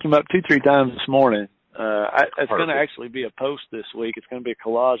had to wake him up 2-3 times this morning. It's going to actually be a post this week. It's going to be a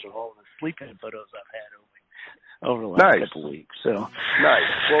collage of all the sleeping photos I've had over the last couple of weeks. So nice.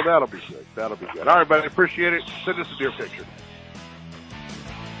 Well, that'll be good. That'll be good. All right, buddy. Appreciate it. Send us a deer picture.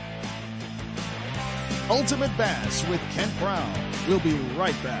 Ultimate Bass with Kent Brown. We'll be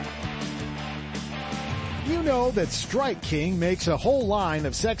right back. You know that Strike King makes a whole line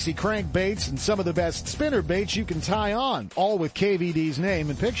of sexy crankbaits and some of the best spinner baits you can tie on, all with KVD's name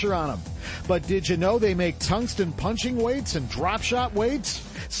and picture on them. But did you know they make tungsten punching weights and drop shot weights?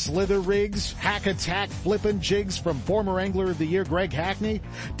 Slither rigs, hack attack flippin' jigs from former Angler of the Year Greg Hackney,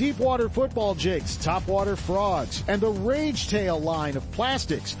 deep water football jigs, topwater frogs, and the Rage Tail line of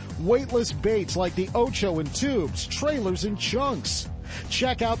plastics, weightless baits like the Ocho in tubes, trailers and chunks.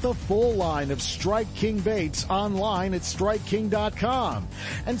 Check out the full line of Strike King baits online at StrikeKing.com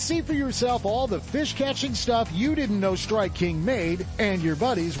and see for yourself all the fish catching stuff you didn't know Strike King made and your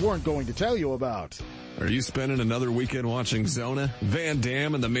buddies weren't going to tell you about. Are you spending another weekend watching Zona, Van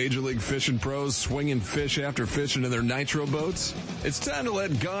Dam, and the Major League Fishing pros swinging fish after fish into their nitro boats? It's time to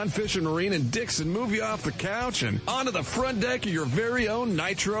let Gone Fishing Marine and Dixon move you off the couch and onto the front deck of your very own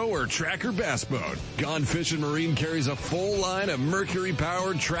nitro or tracker bass boat. Gone Fishing Marine carries a full line of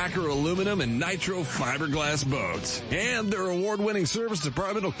mercury-powered tracker aluminum and nitro fiberglass boats. And their award-winning service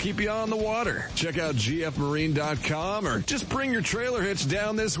department will keep you on the water. Check out gfmarine.com or just bring your trailer hitch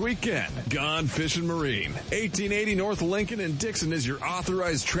down this weekend. Gone Fishing Marine. 1880 North Lincoln and Dixon is your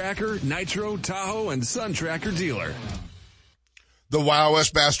authorized tracker, nitro, Tahoe, and Sun Tracker dealer. The Wild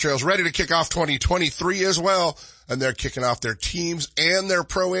West Bass Trail's ready to kick off 2023 as well, and they're kicking off their teams and their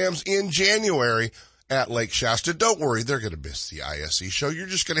pro-ams in January at Lake Shasta. Don't worry, they're going to miss the ISE show. You're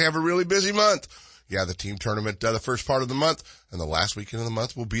just going to have a really busy month. Yeah, the team tournament the first part of the month, and the last weekend of the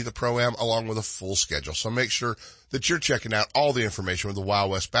month will be the Pro-Am along with a full schedule. So make sure that you're checking out all the information with the Wild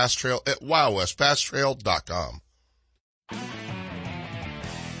West Bass Trail at wildwestbasstrail.com.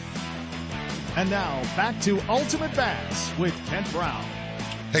 And now back to Ultimate Bass with Kent Brown.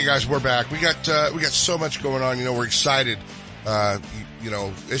 Hey guys, we're back. We got so much going on. We're excited. As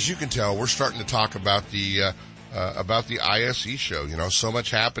you can tell, we're starting to talk about the ISE show. So much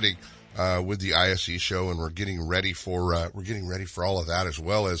happening with the ISE show, and we're getting ready for all of that, as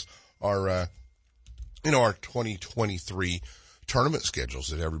well as our 2023 tournament schedules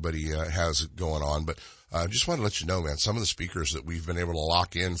that everybody has going on. But just want to let you know, man, some of the speakers that we've been able to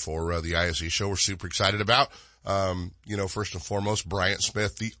lock in for the ISE show we're super excited about. First and foremost, Bryant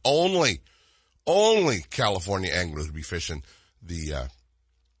Smith, the only California angler to be fishing the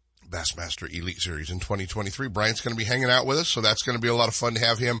Bassmaster Elite Series in 2023. Bryant's going to be hanging out with us, so that's going to be a lot of fun to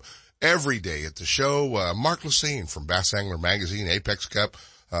have him every day at the show. Mark Lassine from Bass Angler Magazine, Apex Cup.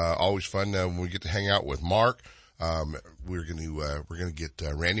 Always fun when we get to hang out with Mark. We're going to get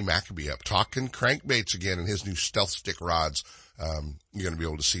Randy Maccabee up talking crankbaits again and his new stealth stick rods. You're going to be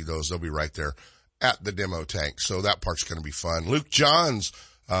able to see those. They'll be right there at the demo tank. So that part's going to be fun. Luke Johns,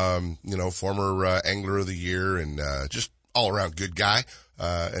 former Angler of the Year and just all around good guy.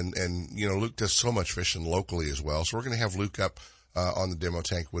 And Luke does so much fishing locally as well. So we're going to have Luke up on the demo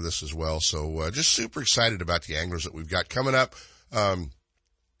tank with us as well. So just super excited about the anglers that we've got coming up.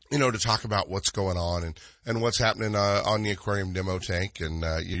 To talk about what's going on and what's happening on the aquarium demo tank. And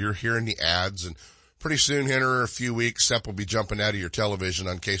you're hearing the ads and pretty soon here in a few weeks, Sepp will be jumping out of your television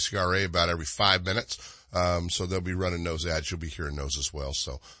on KCRA about every 5 minutes. So they'll be running those ads. You'll be hearing those as well.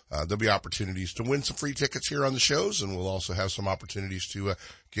 So, there'll be opportunities to win some free tickets here on the shows, and we'll also have some opportunities to,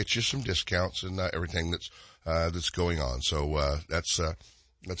 get you some discounts and, everything that's going on. So,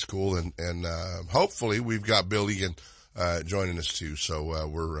 that's cool. And, hopefully we've got Bill Egan, joining us too. So,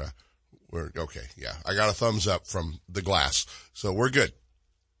 we're okay. Yeah. I got a thumbs up from the glass. So we're good.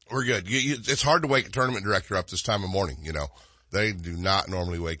 We're good. It's hard to wake a tournament director up this time of morning, you know. They do not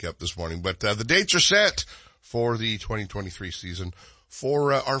normally wake up this morning, but the dates are set for the 2023 season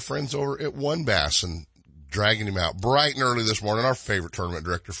for our friends over at One Bass, and dragging him out bright and early this morning. Our favorite tournament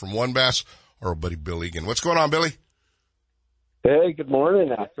director from One Bass, our buddy Bill Egan. What's going on, Billy? Hey, good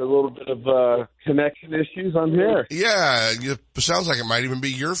morning. After a little bit of connection issues, I'm here. Yeah, it sounds like it might even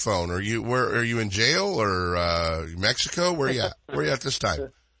be your phone. Where are you in jail or Mexico? Where are you at? Where are you at this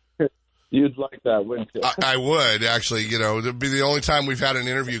time? You'd like that, wouldn't you? I would, actually. You know, it'd be the only time we've had an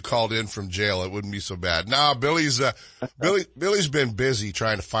interview called in from jail. It wouldn't be so bad. No, Billy's been busy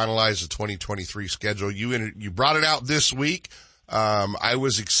trying to finalize the 2023 schedule. You brought it out this week. I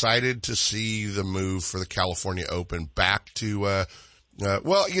was excited to see the move for the California Open back to,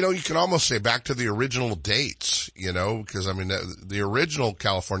 well, you know, you can almost say back to the original dates, you know, because I mean, the original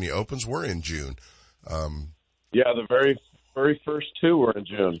California Opens were in June. Yeah, the very first two were in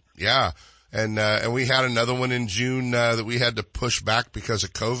June. Yeah. And we had another one in June, that we had to push back because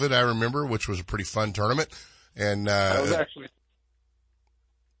of COVID, I remember, which was a pretty fun tournament. And, that was actually,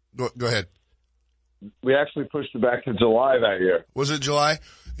 go ahead. We actually pushed it back to July that year. Was it July?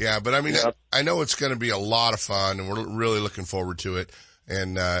 Yeah, but I mean, yeah. I know it's going to be a lot of fun, and we're really looking forward to it,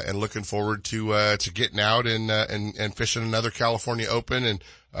 and looking forward to getting out and fishing another California Open. And,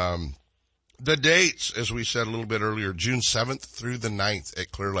 the dates, as we said a little bit earlier, June 7th through the 9th at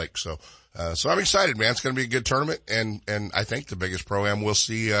Clear Lake. So I'm excited, man. It's going to be a good tournament, and I think the biggest pro-am we'll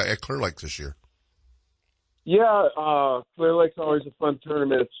see, at Clear Lake this year. Yeah, Clear Lake's always a fun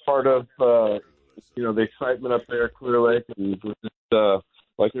tournament. It's part of, you know, the excitement up there at Clear Lake, and just,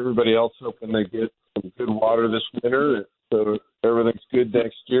 like everybody else, hoping they get some good water this winter, so everything's good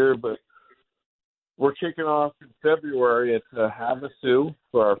next year. But we're kicking off in February at Havasu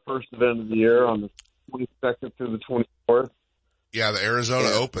for our first event of the year on the 22nd through the 24th. Yeah, the Arizona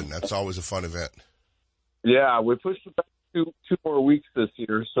Open. That's always a fun event. Yeah, we pushed it back two more weeks this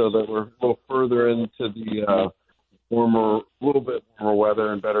year so that we're a little further into the little bit warmer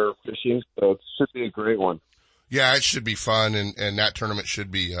weather and better fishing. So it should be a great one. Yeah, it should be fun, and that tournament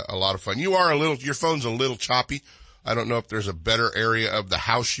should be a lot of fun. Your phone's a little choppy. I don't know if there's a better area of the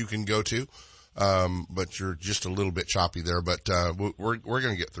house you can go to. But you're just a little bit choppy there, but, we're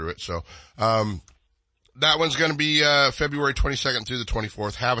going to get through it. So, that one's going to be, February 22nd through the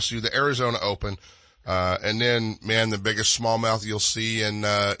 24th, Havasu, the Arizona Open. And then, man, the biggest smallmouth you'll see in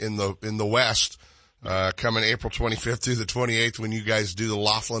the West, coming April 25th through the 28th when you guys do the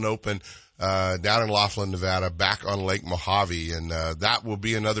Laughlin Open, down in Laughlin, Nevada, back on Lake Mojave. And, that will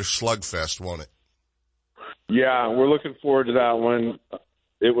be another slugfest, won't it? Yeah, we're looking forward to that one.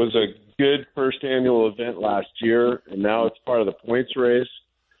 It was a good first annual event last year, and now it's part of the points race.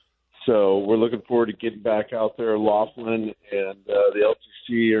 So we're looking forward to getting back out there. Laughlin and the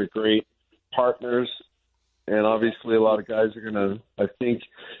LTC are great partners, and obviously a lot of guys are going to, I think,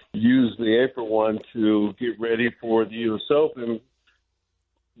 use the April one to get ready for the U.S. Open,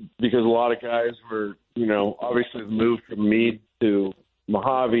 because a lot of guys were, you know, obviously the move from Meade to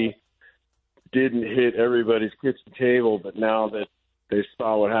Mojave didn't hit everybody's kitchen table, but now that they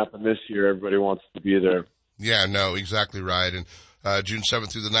saw what happened this year, everybody wants to be there. Yeah, no, exactly right. And, June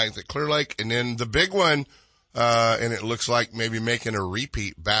 7th through the 9th at Clear Lake. And then the big one, and it looks like maybe making a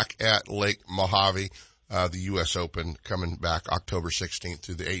repeat back at Lake Mojave, the U.S. Open coming back October 16th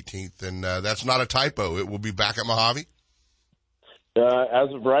through the 18th. And, that's not a typo. It will be back at Mojave.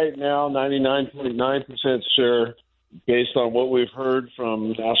 As of right now, 99.9% sure, based on what we've heard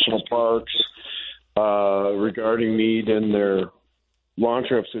from national parks, regarding Meade and their launch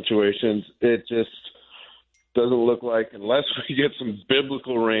trip situations. It just doesn't look like, unless we get some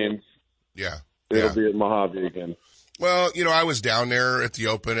biblical rain, it'll be at Mojave again. Well, you know, I was down there at the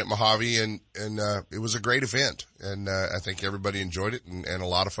Open at Mojave, and it was a great event, and I think everybody enjoyed it, and a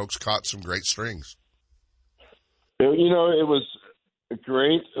lot of folks caught some great strings. You know, it was a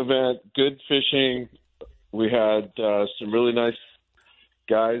great event, good fishing. We had some really nice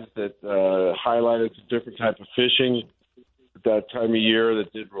guys that highlighted some different type of fishing at that time of year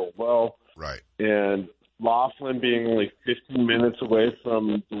that did real well. Right. And Laughlin being only 15 minutes away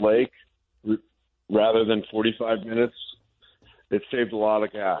from the lake rather than 45 minutes, it saved a lot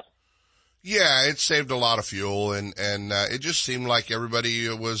of gas. Yeah, it saved a lot of fuel, and it just seemed like everybody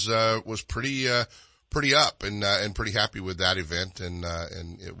was pretty up and pretty happy with that event, and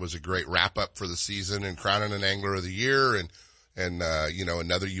it was a great wrap up for the season and crowning an Angler of the Year and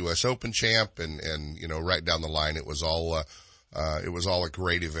another U.S. Open champ and right down the line, it was all a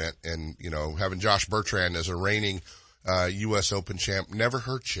great event, and having Josh Bertrand as a reigning U.S. Open champ never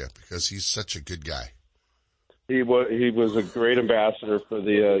hurts you because he's such a good guy. He was a great ambassador for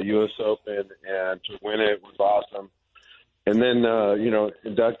the U.S. Open, and to win it was awesome. And then,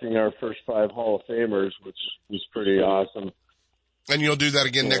 inducting our first 5 Hall of Famers, which was pretty awesome. And you'll do that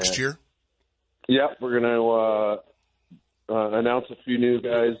again next year? Yep, we're going to announce a few new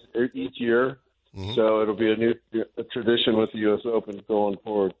guys each year. Mm-hmm. So it'll be a tradition with the U.S. Open going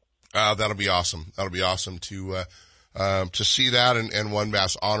forward. That'll be awesome. That'll be awesome to see that, and WON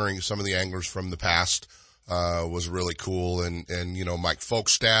Bass honoring some of the anglers from the past. Was really cool, and Mike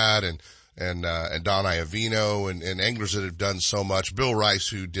Folkstad and Don Iovino and anglers that have done so much. Bill Rice,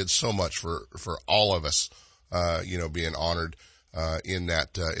 who did so much for all of us, being honored in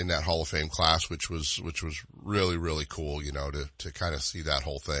that Hall of Fame class, which was really, really cool, to kind of see that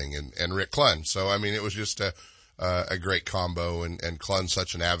whole thing, and Rick Clunn. So I mean, it was just a great combo, and Clunn's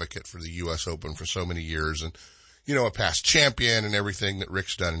such an advocate for the U.S. Open for so many years, and a past champion and everything that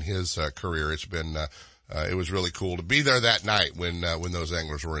Rick's done in his career. It's been it was really cool to be there that night when those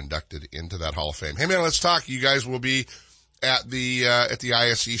anglers were inducted into that Hall of Fame. Hey man, let's talk. You guys will be at the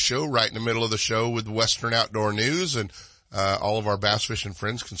ISE show right in the middle of the show with Western Outdoor News, and all of our bass fishing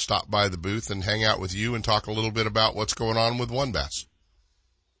friends can stop by the booth and hang out with you and talk a little bit about what's going on with WON Bass.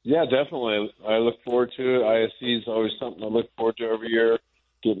 Yeah, definitely. I look forward to it. ISE is always something I look forward to every year,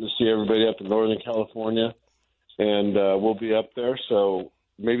 getting to see everybody up in Northern California, and we'll be up there. So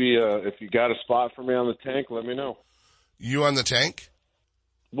maybe if you got a spot for me on the tank, let me know. You on the tank?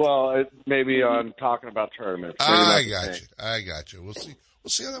 Well, maybe on talking about tournaments. I got you. We'll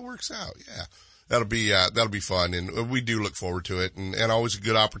see how that works out. Yeah, that'll be fun, and we do look forward to it, and always a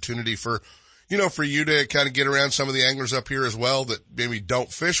good opportunity for you to kind of get around some of the anglers up here as well that maybe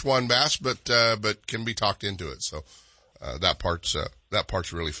don't fish WON Bass, but can be talked into it. So that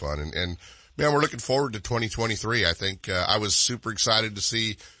part's really fun, and man, we're looking forward to 2023. I think I was super excited to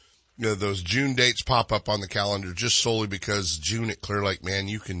see those June dates pop up on the calendar, just solely because June at Clear Lake, man,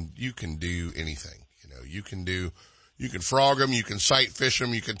 you can do anything. You can frog them, you can sight fish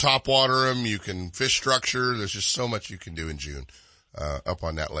them, you can top water them, you can fish structure. There's just so much you can do in June up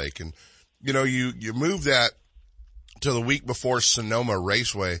on that lake. And you move that to the week before Sonoma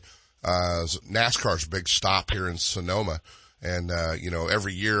Raceway, NASCAR's big stop here in Sonoma. And,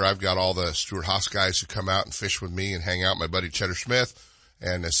 every year I've got all the Stuart Haas guys who come out and fish with me and hang out, my buddy Cheddar Smith.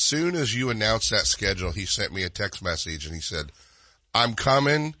 And as soon as you announced that schedule, he sent me a text message and he said, I'm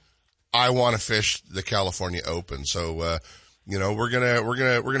coming. I want to fish the California Open. So, we're going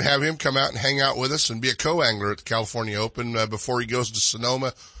to have him come out and hang out with us and be a co-angler at the California Open, before he goes to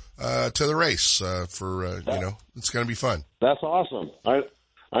Sonoma, to the race, it's going to be fun. That's awesome.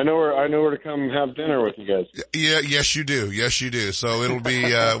 I know where to come have dinner with you guys. Yeah, yes you do. Yes you do. So it'll be,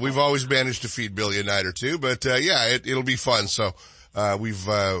 we've always managed to feed Billy a night or two, but, it'll be fun. So,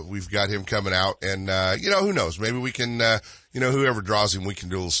 we've got him coming out and, who knows? Maybe we can, whoever draws him, we can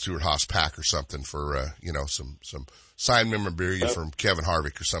do a little Stuart Haas pack or something for, some signed memorabilia from Kevin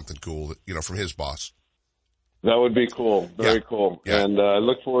Harvick or something cool that, from his boss. That would be cool. Very cool. Yeah. And, I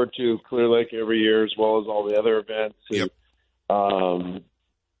look forward to Clear Lake every year as well as all the other events. Yep. And,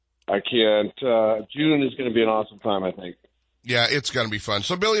 June is going to be an awesome time, I think. Yeah, it's going to be fun.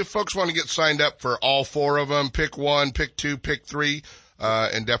 So, Billy, if folks want to get signed up for all 4 of them, pick 1, pick 2, pick 3,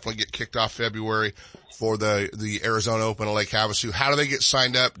 and definitely get kicked off February for the Arizona Open at Lake Havasu. How do they get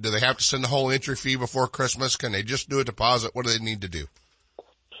signed up? Do they have to send the whole entry fee before Christmas? Can they just do a deposit? What do they need to do?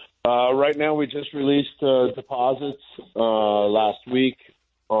 Right now, we just released deposits last week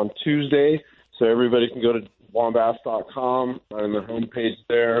on Tuesday, so everybody can go to wonbass.com. Right on the homepage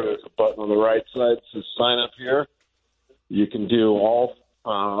there's a button on the right side that says sign up here. You can do all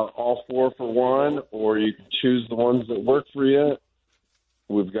 4 for one, or you can choose the ones that work for you.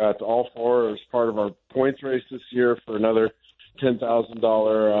 We've got all 4 as part of our points race this year for another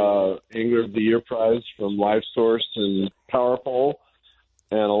 $10,000 Angler of the Year prize from Live Source and Power Pole,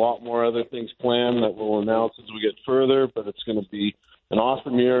 and a lot more other things planned that we'll announce as we get further. But it's going to be an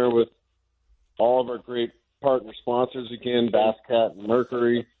awesome year with all of our great partner sponsors again, Bass Cat and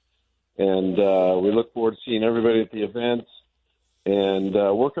Mercury, and we look forward to seeing everybody at the events and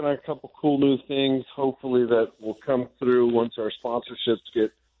working on a couple cool new things, hopefully that will come through once our sponsorships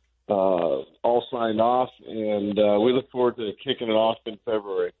get all signed off, and we look forward to kicking it off in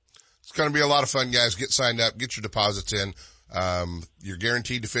February. It's going to be a lot of fun, guys. Get signed up, get your deposits in. You're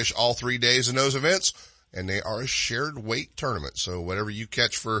guaranteed to fish all 3 days in those events, and they are a shared weight tournament. So whatever you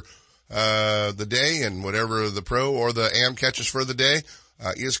catch for the day and whatever the pro or the AM catches for the day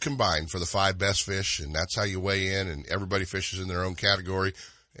is combined for the 5 best fish, and that's how you weigh in, and everybody fishes in their own category,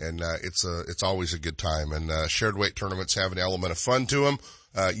 and it's always a good time. And shared weight tournaments have an element of fun to them.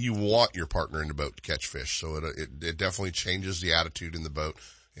 You want your partner in the boat to catch fish, so it definitely changes the attitude in the boat.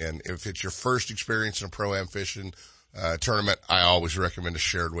 And if it's your first experience in a pro-am fishing tournament, I always recommend a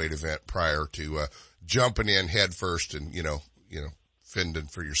shared weight event prior to jumping in head first and fending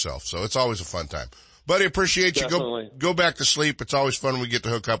for yourself. So it's always a fun time. Buddy, appreciate you. Go back to sleep. It's always fun when we get to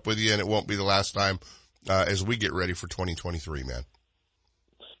hook up with you, and it won't be the last time as we get ready for 2023, man.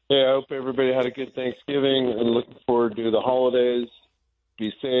 Yeah, I hope everybody had a good Thanksgiving and looking forward to the holidays.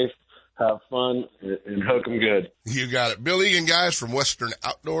 Be safe, have fun, and hook them good. You got it. Bill Egan, guys, from Western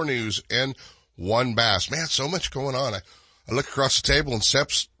Outdoor News and One Bass. Man, so much going on. I look across the table and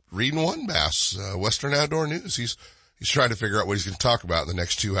Sep's reading One Bass, Western Outdoor News. He's trying to figure out what he's going to talk about in the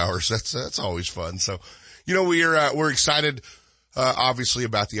next 2 hours. That's always fun. So, we're excited, obviously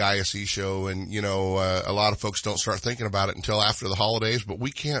about the ISE show, and, a lot of folks don't start thinking about it until after the holidays, but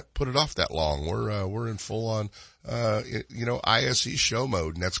we can't put it off that long. We're in full on, ISE show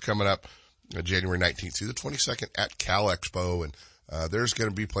mode, and that's coming up January 19th through the 22nd at Cal Expo. And, there's going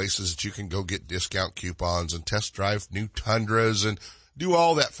to be places that you can go get discount coupons and test drive new Tundras and do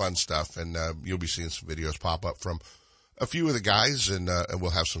all that fun stuff. And, you'll be seeing some videos pop up from a few of the guys, and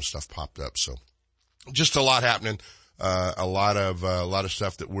we'll have some stuff popped up. So just a lot happening. A lot of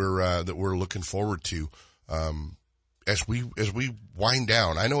stuff that we're looking forward to, as we wind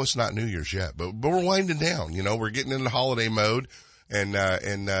down. I know it's not New Year's yet, but we're winding down. We're getting into holiday mode, and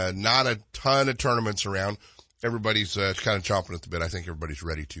not a ton of tournaments around. Everybody's, kind of chomping at the bit. I think everybody's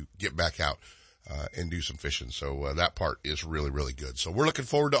ready to get back out, and do some fishing. So, that part is really, really good. So we're looking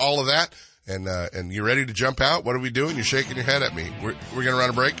forward to all of that. And you ready to jump out? What are we doing? You're shaking your head at me. We're going to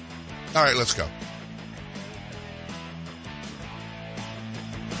run a break. All right, let's go.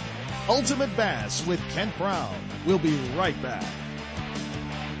 Ultimate Bass with Kent Brown. We'll be right back.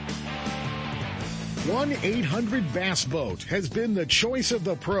 1-800-BASS-BOAT has been the choice of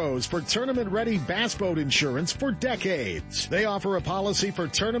the pros for tournament-ready bass boat insurance for decades. They offer a policy for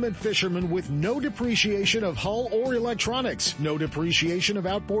tournament fishermen with no depreciation of hull or electronics, no depreciation of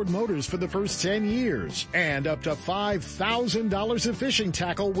outboard motors for the first 10 years, and up to $5,000 of fishing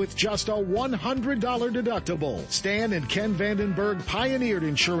tackle with just a $100 deductible. Stan and Ken Vandenberg pioneered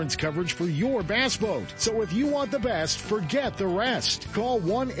insurance coverage for your bass boat. So if you want the best, forget the rest. Call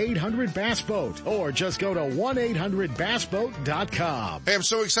 1-800-BASS-BOAT or just go to 1-800-BASSBOAT.com. Hey, I'm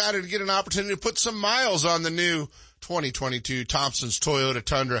so excited to get an opportunity to put some miles on the new 2022 Thompson's Toyota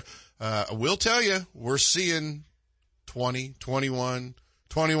Tundra. We'll tell you, we're seeing 20, 21,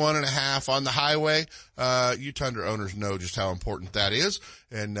 21 and a half on the highway. You Tundra owners know just how important that is.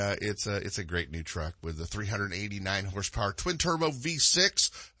 And, it's a great new truck with the 389 horsepower twin turbo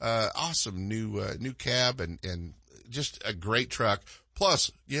V6. Awesome new cab and just a great truck.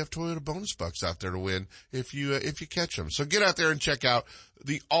 Plus, you have Toyota bonus bucks out there to win if you catch them. So get out there and check out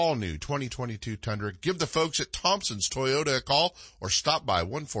the all-new 2022 Tundra. Give the folks at Thompson's Toyota a call or stop by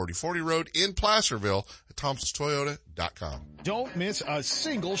 14040 Road in Placerville at thompsonstoyota.com. Don't miss a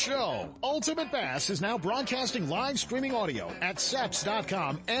single show. Ultimate Bass is now broadcasting live streaming audio at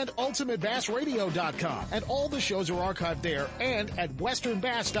seps.com and ultimatebassradio.com. And all the shows are archived there and at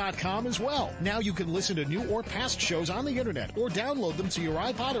westernbass.com as well. Now you can listen to new or past shows on the internet or download them to your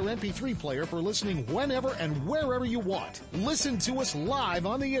iPod or MP3 player for listening whenever and wherever you want. Listen to us live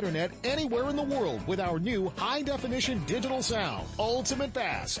on the internet anywhere in the world with our new high-definition digital sound. Ultimate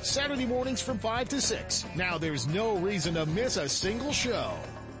Bass, Saturday mornings from 5 to 6. Now there's no reason to miss a single show.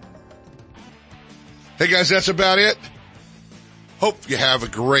 Hey guys, that's about it. Hope you have a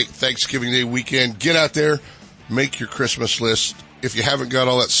great Thanksgiving Day weekend. Get out there, make your Christmas list. If you haven't got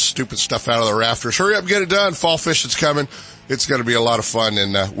all that stupid stuff out of the rafters, hurry up and get it done. Fall fishing's coming. It's going to be a lot of fun,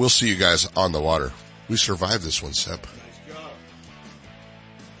 and we'll see you guys on the water. We survived this one, Sep.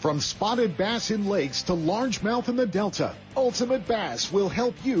 From spotted bass in lakes to largemouth in the Delta, Ultimate Bass will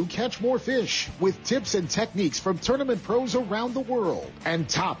help you catch more fish with tips and techniques from tournament pros around the world and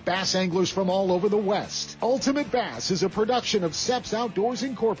top bass anglers from all over the West. Ultimate Bass is a production of Seps Outdoors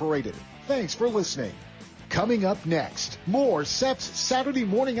Incorporated. Thanks for listening. Coming up next, more Seps Saturday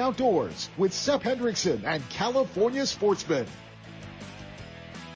Morning Outdoors with Sep Hendrickson and California Sportsman.